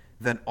said,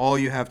 then all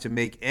you have to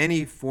make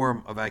any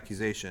form of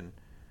accusation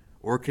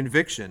or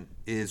conviction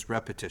is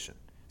repetition.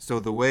 So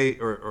the way,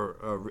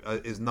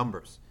 is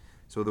numbers.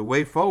 So the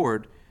way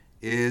forward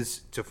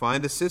is to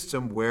find a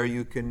system where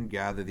you can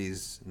gather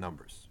these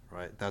numbers,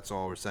 right? That's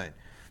all we're saying.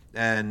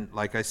 And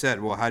like I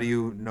said, well, how do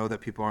you know that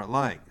people aren't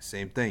lying?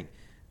 Same thing,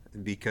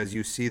 because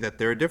you see that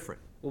they're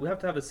different. Well, we have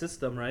to have a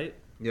system, right?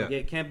 Yeah. Like,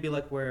 it can't be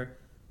like where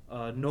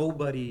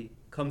nobody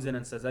comes in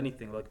and says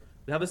anything. Like,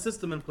 we have a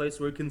system in place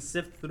where we can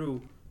sift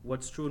through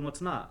what's true and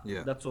what's not.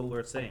 Yeah. That's what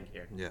we're saying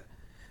here. Yeah.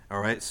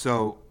 All right.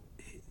 So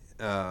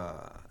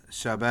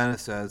Shabana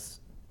says,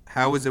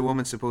 how is a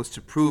woman supposed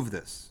to prove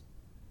this?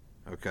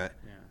 Okay.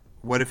 Yeah.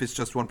 What if it's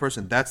just one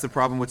person? That's the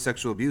problem with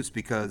sexual abuse,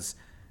 because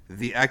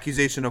the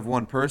accusation of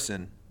one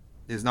person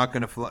is not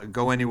going to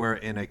go anywhere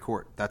in a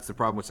court. That's the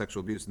problem with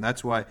sexual abuse. And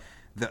that's why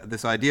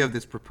this idea of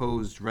this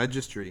proposed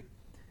registry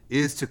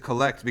is to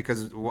collect,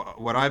 because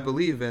what I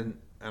believe in,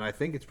 and I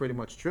think it's pretty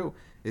much true,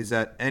 is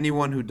that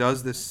anyone who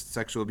does this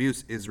sexual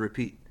abuse is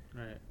repeat.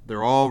 Right.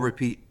 They're all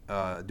repeat.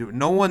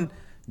 No one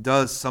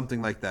does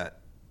something like that.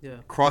 Yeah.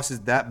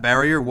 Crosses that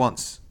barrier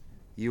once.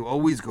 You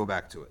always go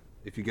back to it.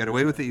 If you get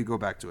away with it, you go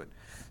back to it.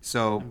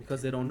 So And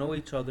because they don't know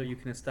each other, you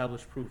can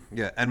establish proof.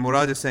 yeah, and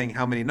Murad is saying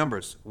how many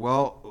numbers?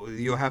 Well,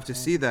 you'll have to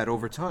see that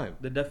over time.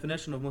 The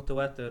definition of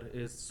mutawatir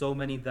is so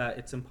many that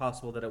it's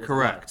impossible that it was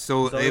Correct. bad.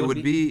 So it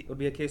would be it would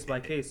be a case by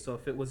case. So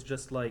if it was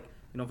just like,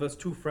 if it was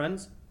two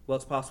friends, well,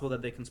 it's possible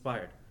that they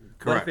conspired.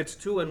 correct. But if it's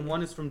two and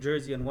one is from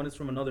Jersey and one is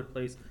from another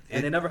place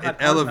and they never had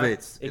it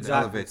elevates contact, it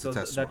elevates so the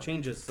testimony. that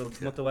changes. So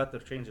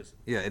mutawatir changes.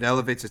 Yeah, it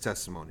elevates the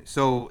testimony.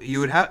 So you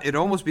would have it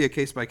almost be a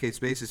case by case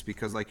basis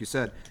because, like you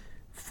said,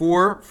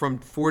 4 from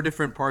 4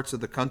 different parts of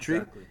the country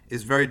Exactly.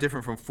 is very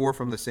different from 4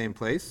 from the same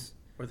place.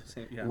 Or the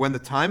same. Yeah. When the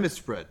time is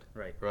spread,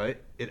 Right.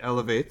 it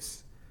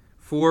elevates.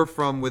 4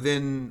 from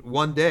within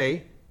 1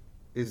 day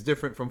is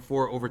different from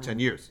 4 over 10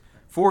 years.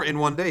 4 in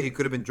 1 day, he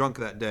could have been drunk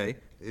that day.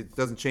 It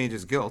doesn't change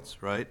his guilt,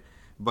 right?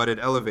 But it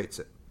elevates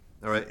it,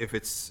 all right, if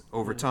it's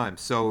over time.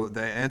 So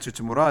the answer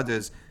to Murad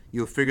is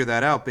you'll figure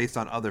that out based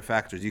on other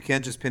factors. You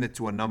can't just pin it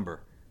to a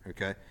number,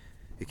 okay?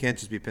 It can't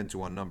just be pinned to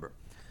one number.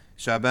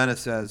 Shabana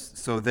says,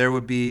 so there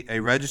would be a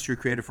registry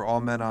created for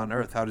all men on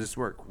earth. How does this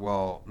work?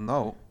 Well,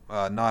 no,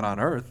 not on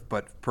earth,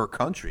 but per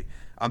country.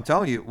 I'm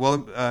telling you,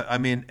 well, I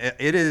mean,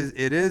 it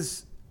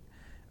is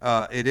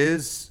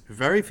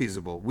very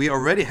feasible. We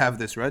already have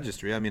this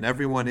registry. I mean,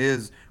 everyone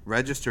is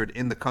registered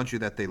in the country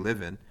that they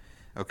live in,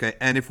 okay?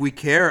 And if we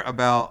care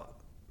about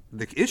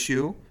the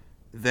issue,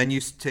 then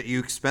you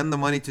expend the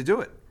money to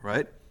do it,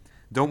 right?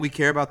 Don't we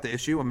care about the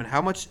issue? I mean,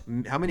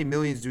 how many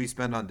millions do we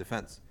spend on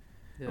defense?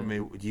 Yeah. I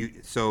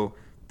mean, so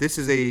this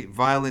is a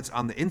violence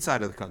on the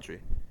inside of the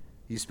country.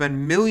 You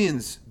spend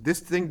millions. This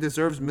thing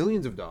deserves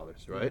millions of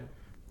dollars, right,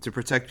 to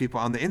protect people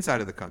on the inside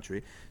of the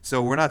country.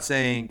 So we're not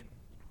saying.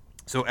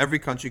 So every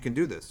country can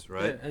do this,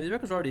 right? Yeah, and these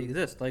records already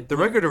exist. Like The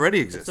record already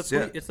it's exists.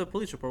 a it's a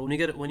police report.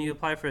 When you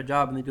apply for a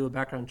job and they do a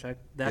background check,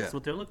 that's Yeah.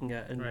 what they're looking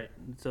at. And Right.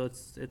 so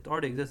it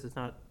already exists.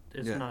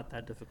 It's Yeah. not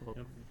that difficult.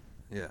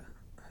 Yeah.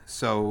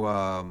 So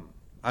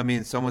I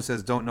mean, someone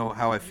says, "Don't know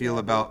how I feel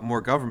about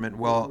more government."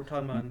 Well, we're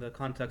talking about in the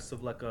context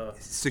of like a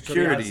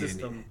security. Sharia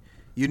system.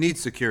 You need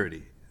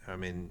security. I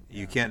mean,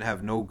 you can't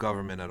have no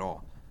government at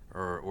all,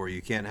 or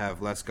you can't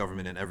have less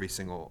government in every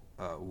single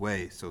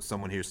way. So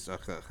someone here,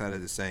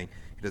 Khaled, is saying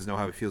he doesn't know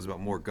how he feels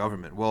about more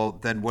government. Well,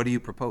 then what do you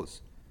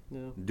propose?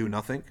 Yeah. Do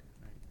nothing,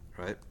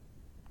 right?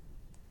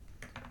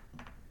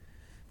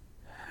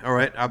 All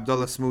right,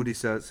 Abdullah Smoody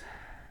says,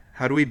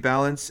 how do we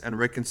balance and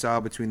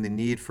reconcile between the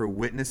need for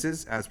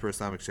witnesses as per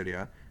Islamic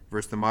Sharia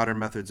versus the modern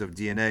methods of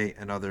DNA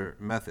and other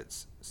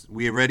methods?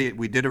 We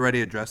did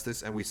already address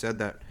this, and we said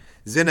that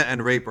zina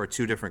and rape are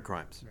 2 different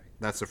crimes. Right.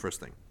 That's the first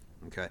thing,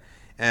 okay?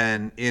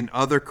 And in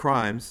other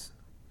crimes,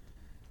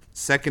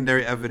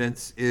 secondary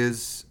evidence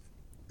is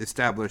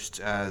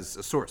established as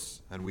a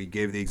source, and we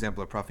gave the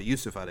example of Prophet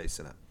Yusuf alayhi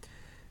salam.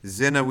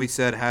 Zina, we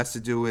said, has to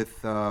do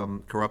with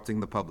corrupting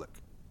the public.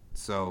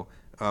 So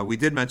we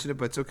did mention it,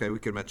 but it's okay. We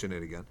could mention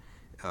it again.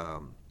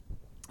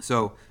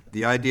 So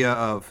the idea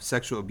of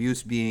sexual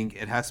abuse being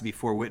it has to be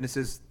 4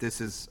 witnesses,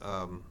 this is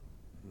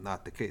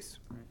not the case.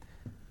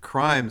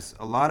 Crimes,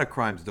 a lot of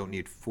crimes don't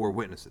need 4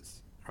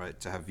 witnesses, right,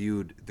 to have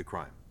viewed the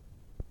crime.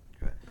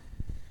 Okay.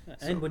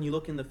 And when you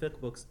look in the fiqh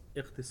books,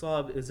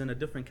 iqtisab is in a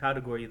different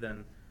category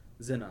than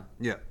zina.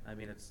 Yeah. I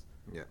mean, it's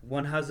Yeah.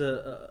 one has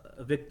a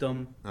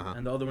victim, Uh-huh.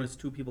 and the other one is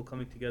 2 people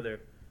coming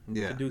together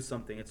Yeah. to do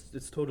something.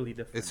 It's totally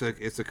different.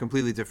 It's a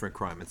completely different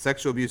crime. And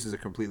sexual abuse is a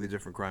completely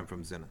different crime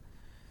from zina.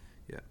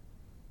 Yeah.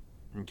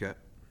 Okay.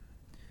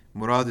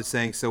 Murad is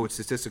saying, so it's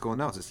statistical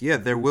analysis. Yeah,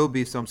 there will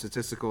be some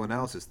statistical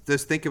analysis.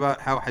 Just think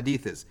about how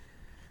hadith is.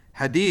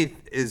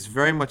 Hadith is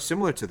very much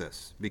similar to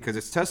this because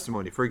it's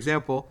testimony. For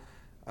example,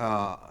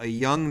 a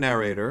young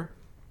narrator,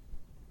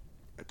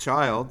 a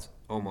child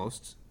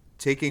almost,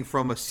 taking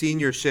from a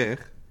senior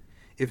sheikh,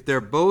 if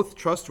they're both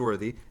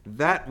trustworthy,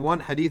 that one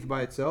hadith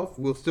by itself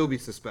will still be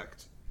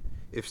suspect.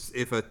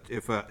 If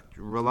a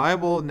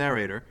reliable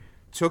narrator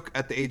took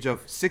at the age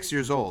of 6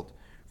 years old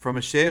from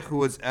a sheikh who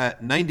was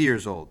at 90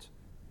 years old,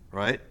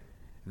 right?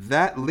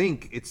 That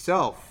link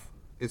itself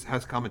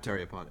has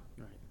commentary upon it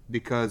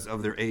because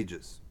of their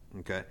ages.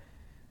 Okay,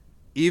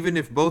 even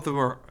if both of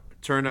them are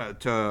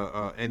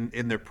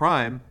in their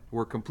prime,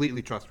 were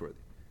completely trustworthy.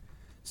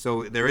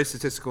 So there is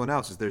statistical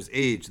analysis. There's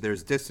age,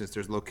 there's distance,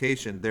 there's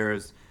location,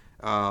 there's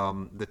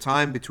the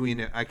time between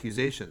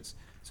accusations.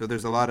 So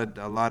there's a lot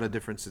of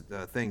different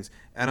things.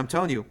 And I'm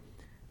telling you,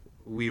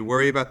 we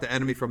worry about the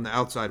enemy from the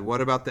outside.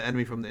 What about the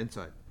enemy from the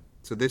inside?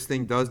 So this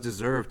thing does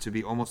deserve to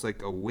be almost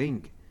like a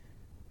wing,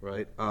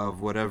 right,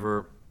 of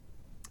whatever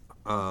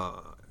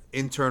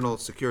internal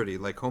security.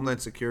 Like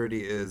Homeland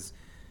Security is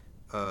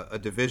a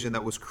division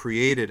that was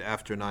created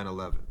after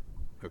 9/11,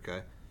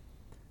 okay,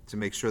 to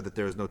make sure that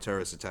there is no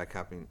terrorist attack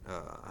happening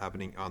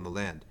on the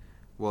land.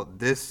 Well,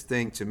 this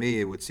thing, to me,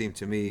 it would seem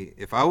to me,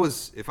 if I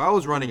was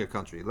running a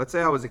country, let's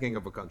say I was the king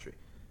of a country,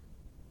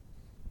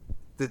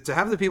 to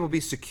have the people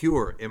be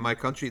secure in my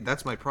country,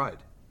 that's my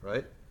pride,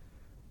 right?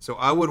 So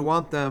I would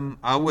want them.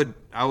 I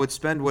would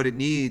spend what it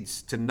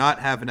needs to not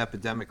have an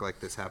epidemic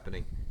like this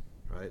happening,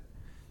 right?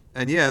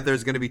 And yeah,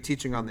 there's going to be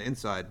teaching on the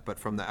inside, but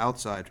from the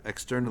outside,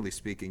 externally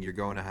speaking, you're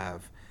going to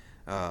have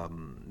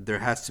There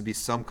has to be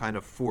some kind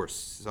of force,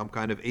 some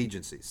kind of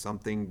agency,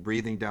 something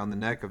breathing down the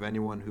neck of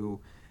anyone who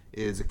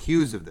is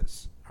accused of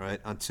this, right?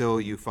 Until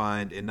you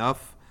find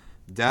enough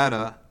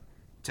data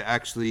to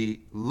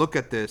actually look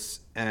at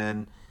this.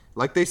 And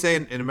like they say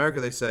in America,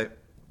 they say,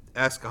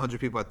 ask 100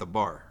 people at the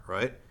bar,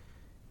 right?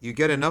 You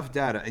get enough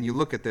data and you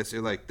look at this,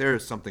 you're like,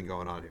 there's something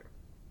going on here,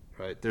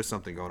 right? There's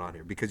something going on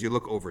here. Because you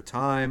look over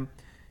time,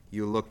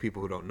 you look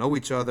people who don't know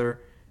each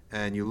other,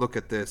 and you look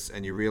at this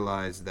and you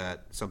realize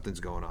that something's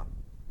going on,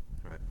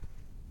 right?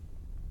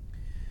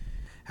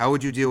 How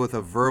would you deal with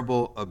a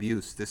verbal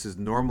abuse? This is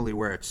normally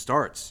where it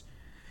starts.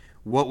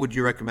 What would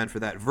you recommend for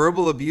that?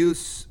 Verbal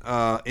abuse,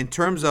 in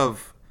terms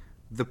of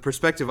the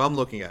perspective I'm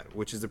looking at,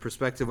 which is the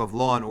perspective of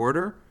law and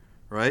order,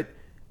 right?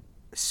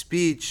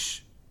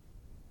 Speech,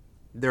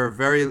 there are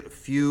very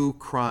few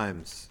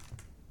crimes,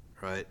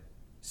 right?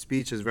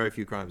 Speech has very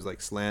few crimes,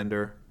 like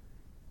slander.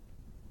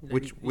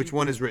 Which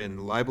one is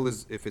written? Libel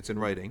is if it's in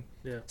writing.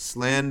 Yeah.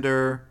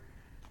 Slander,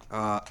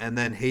 and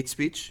then hate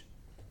speech,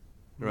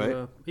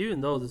 right? Even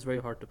those, it's very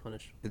hard to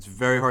punish. It's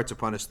very hard to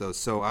punish those.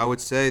 So I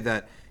would say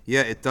that,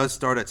 yeah, it does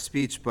start at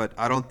speech, but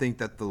I don't think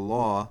that the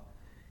law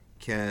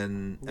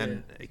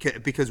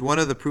because one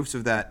of the proofs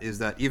of that is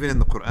that even in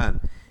the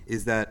Quran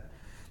is that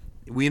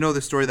we know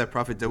the story that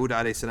Prophet Dawood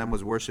alayhi salam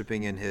was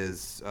worshiping in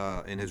his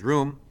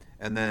room,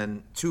 and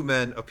then two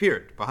men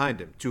appeared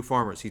behind him, two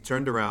farmers. He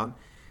turned around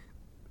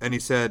and he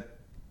said,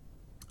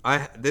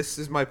 this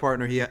is my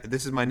partner.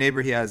 This is my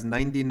neighbor. He has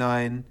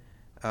 99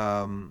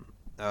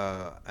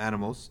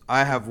 animals.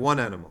 I have one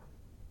animal.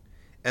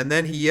 And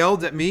then he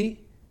yelled at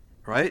me,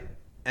 right?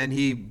 And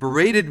he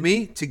berated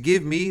me to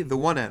give me the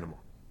one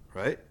animal,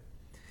 right?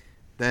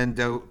 Then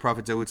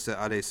Prophet Dawood said,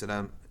 alayhi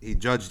salam, he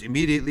judged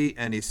immediately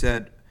and he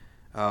said,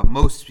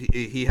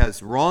 he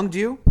has wronged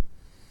you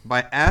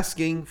by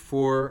asking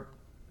for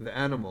the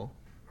animal,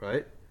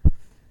 right?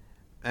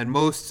 And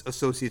most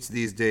associates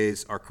these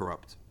days are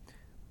corrupt.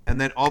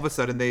 And then all of a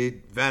sudden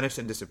they vanished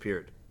and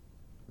disappeared.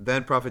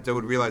 Then Prophet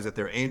Dawood realized that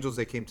they're angels.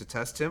 They came to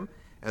test him,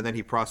 and then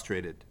he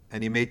prostrated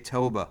and he made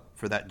tawbah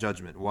for that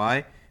judgment.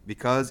 Why?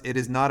 Because it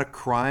is not a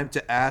crime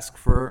to ask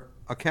for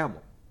a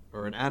camel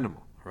or an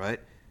animal, right?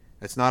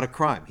 It's not a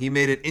crime. He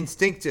made it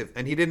instinctive,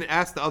 and he didn't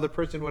ask the other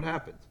person what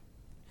happened.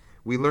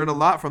 We learn a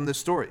lot from this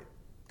story.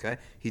 Okay,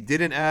 he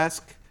didn't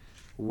ask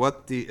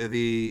what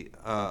the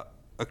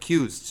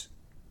accused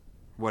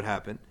what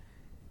happened.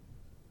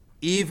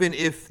 Even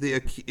if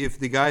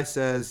the guy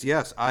says,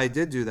 yes, I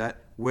did do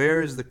that,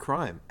 where is the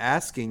crime?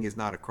 Asking is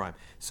not a crime.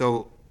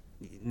 So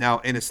now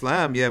in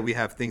Islam, yeah, we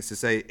have things to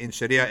say. In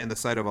Sharia, in the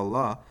sight of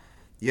Allah,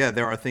 yeah,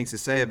 there are things to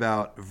say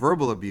about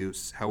verbal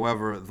abuse.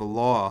 However, the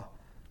law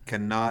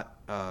cannot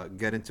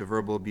get into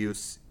verbal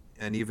abuse,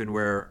 and even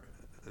where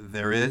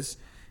there is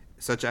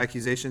such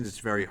accusations, it's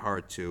very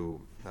hard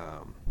to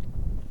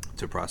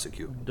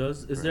prosecute.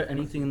 Is there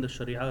anything in the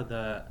Sharia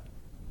that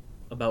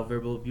about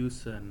verbal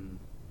abuse and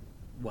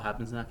what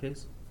happens in that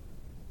case?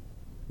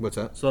 What's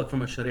that? So, like,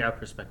 from a Sharia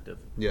perspective,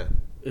 Yeah.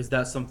 is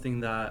that something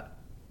that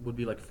would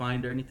be like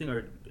fined or anything,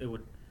 or it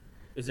would?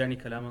 Is there any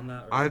kalam on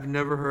that? Or? I've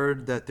never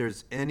heard that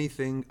there's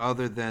anything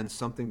other than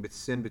something but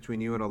sin between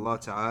you and Allah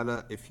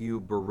Ta'ala if you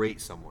berate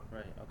someone.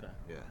 Right. Okay.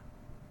 Yeah.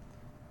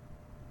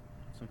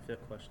 Some fair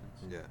questions.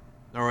 Yeah.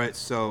 All right.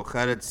 So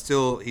Khaled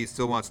still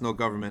wants no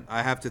government.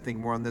 I have to think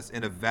more on this.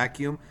 In a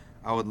vacuum,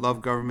 I would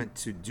love government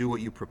to do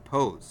what you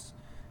propose,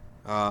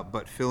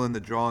 but fill in the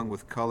drawing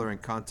with color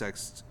and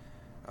context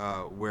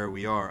where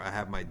we are. I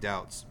have my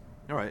doubts.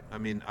 All right. I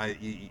mean,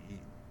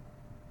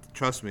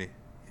 trust me.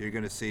 You're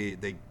gonna see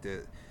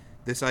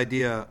this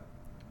idea.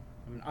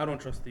 I mean, I don't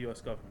trust the U.S.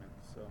 government,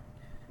 so.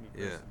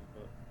 Yeah.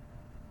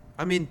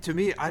 I mean, to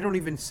me, I don't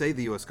even say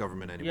the U.S.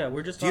 government anymore. Yeah,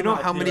 we're just talking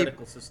about a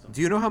theoretical system.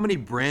 Do you know how many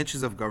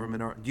branches of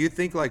government are? Do you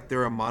think like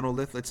they're a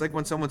monolith? It's like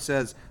when someone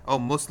says, "Oh,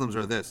 Muslims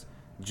are this,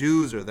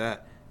 Jews are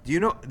that." Do you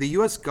know the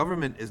U.S.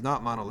 government is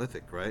not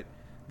monolithic, right?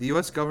 The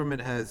U.S.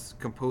 government has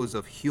composed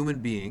of human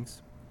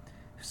beings,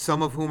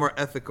 some of whom are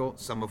ethical,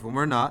 some of whom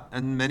are not,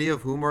 and many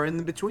of whom are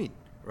in between,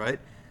 right?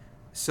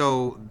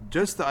 So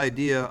just the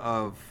idea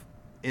of,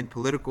 in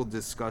political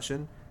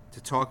discussion,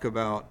 to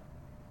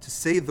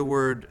say the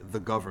word the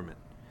government,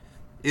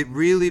 it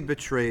really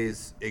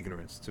betrays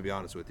ignorance, to be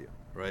honest with you,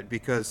 right?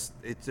 Because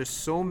there's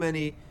so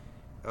many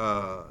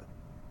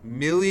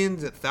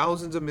millions,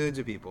 thousands of millions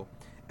of people,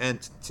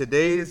 and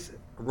today's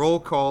roll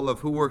call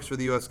of who works for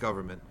the U.S.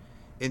 government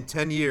in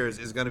 10 years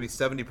is going to be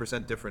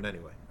 70% different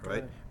anyway,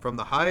 right? From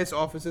the highest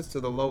offices to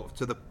the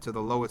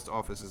lowest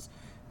offices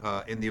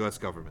in the U.S.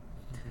 government.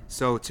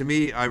 So to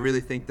me, I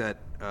really think that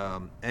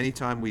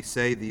anytime we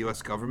say the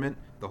U.S. government,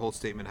 the whole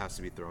statement has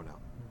to be thrown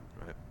out,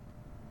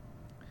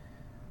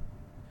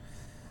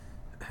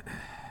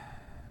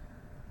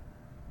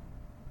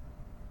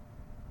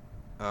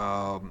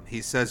 right?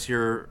 He says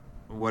here,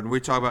 when we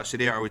talk about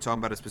Sharia, are we talking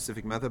about a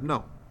specific method?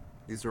 No.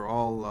 These are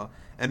all,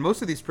 and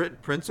most of these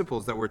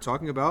principles that we're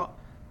talking about,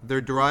 they're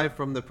derived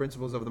from the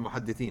principles of the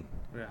muhaddithin.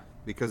 Yeah.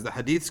 Because the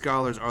hadith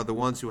scholars are the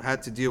ones who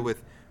had to deal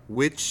with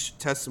which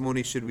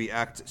testimony should we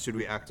act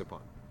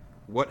upon,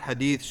 what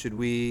hadith should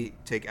we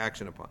take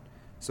action upon?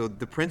 So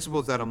the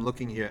principles that I'm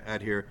looking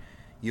at here,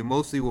 you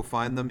mostly will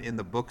find them in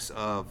the books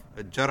of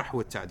Jarh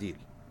wa Ta'dil.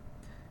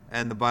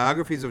 And the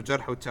biographies of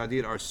Jarh wa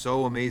Ta'dil are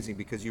so amazing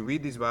because you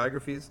read these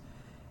biographies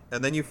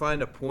and then you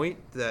find a point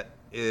that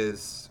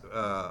is,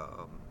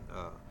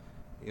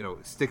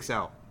 sticks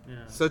out. Yeah.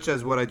 Such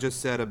as what I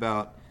just said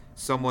about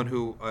someone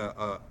who,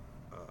 a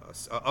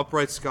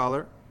upright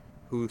scholar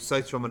who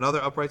cites from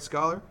another upright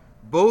scholar.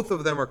 Both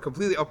of them are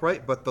completely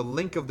upright, but the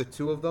link of the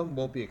two of them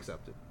won't be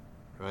accepted,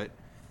 right?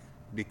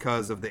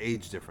 Because of the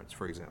age difference,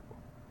 for example.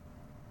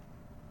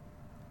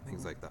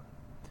 Things like that.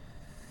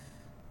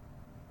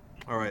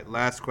 All right,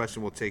 last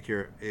question we'll take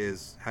here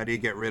is, how do you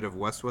get rid of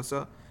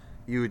waswasa?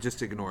 You would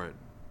just ignore it.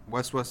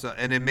 Waswasa,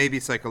 and it may be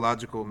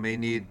psychological, may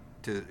need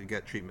to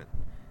get treatment,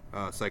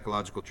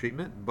 psychological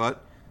treatment,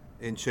 but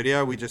in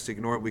Sharia we just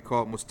ignore it. We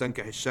call it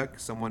mustankah shak,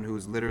 someone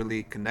who's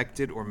literally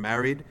connected or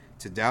married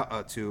to doubt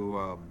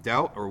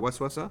or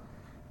waswasa.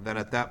 Then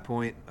at that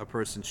point a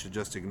person should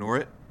just ignore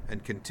it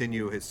and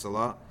continue his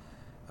salah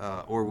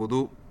or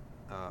wudu,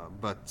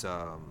 but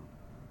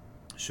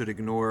should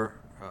ignore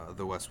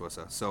the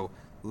waswasa. So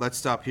let's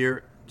stop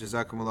here.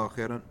 Jazakumullahu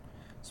khairan.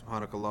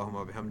 سبحانك اللهم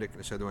وبحمدك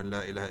نشهد أن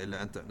لا إله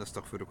إلا أنت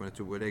نستغفرك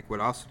ونتوب إليك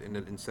والعصر إن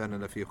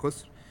الإنسان لفي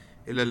خسر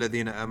إلا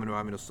الذين آمنوا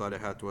وعملوا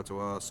الصالحات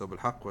وتواصوا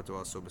بالحق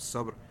وتواصوا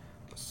بالصبر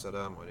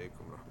والسلام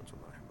عليكم ورحمة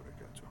الله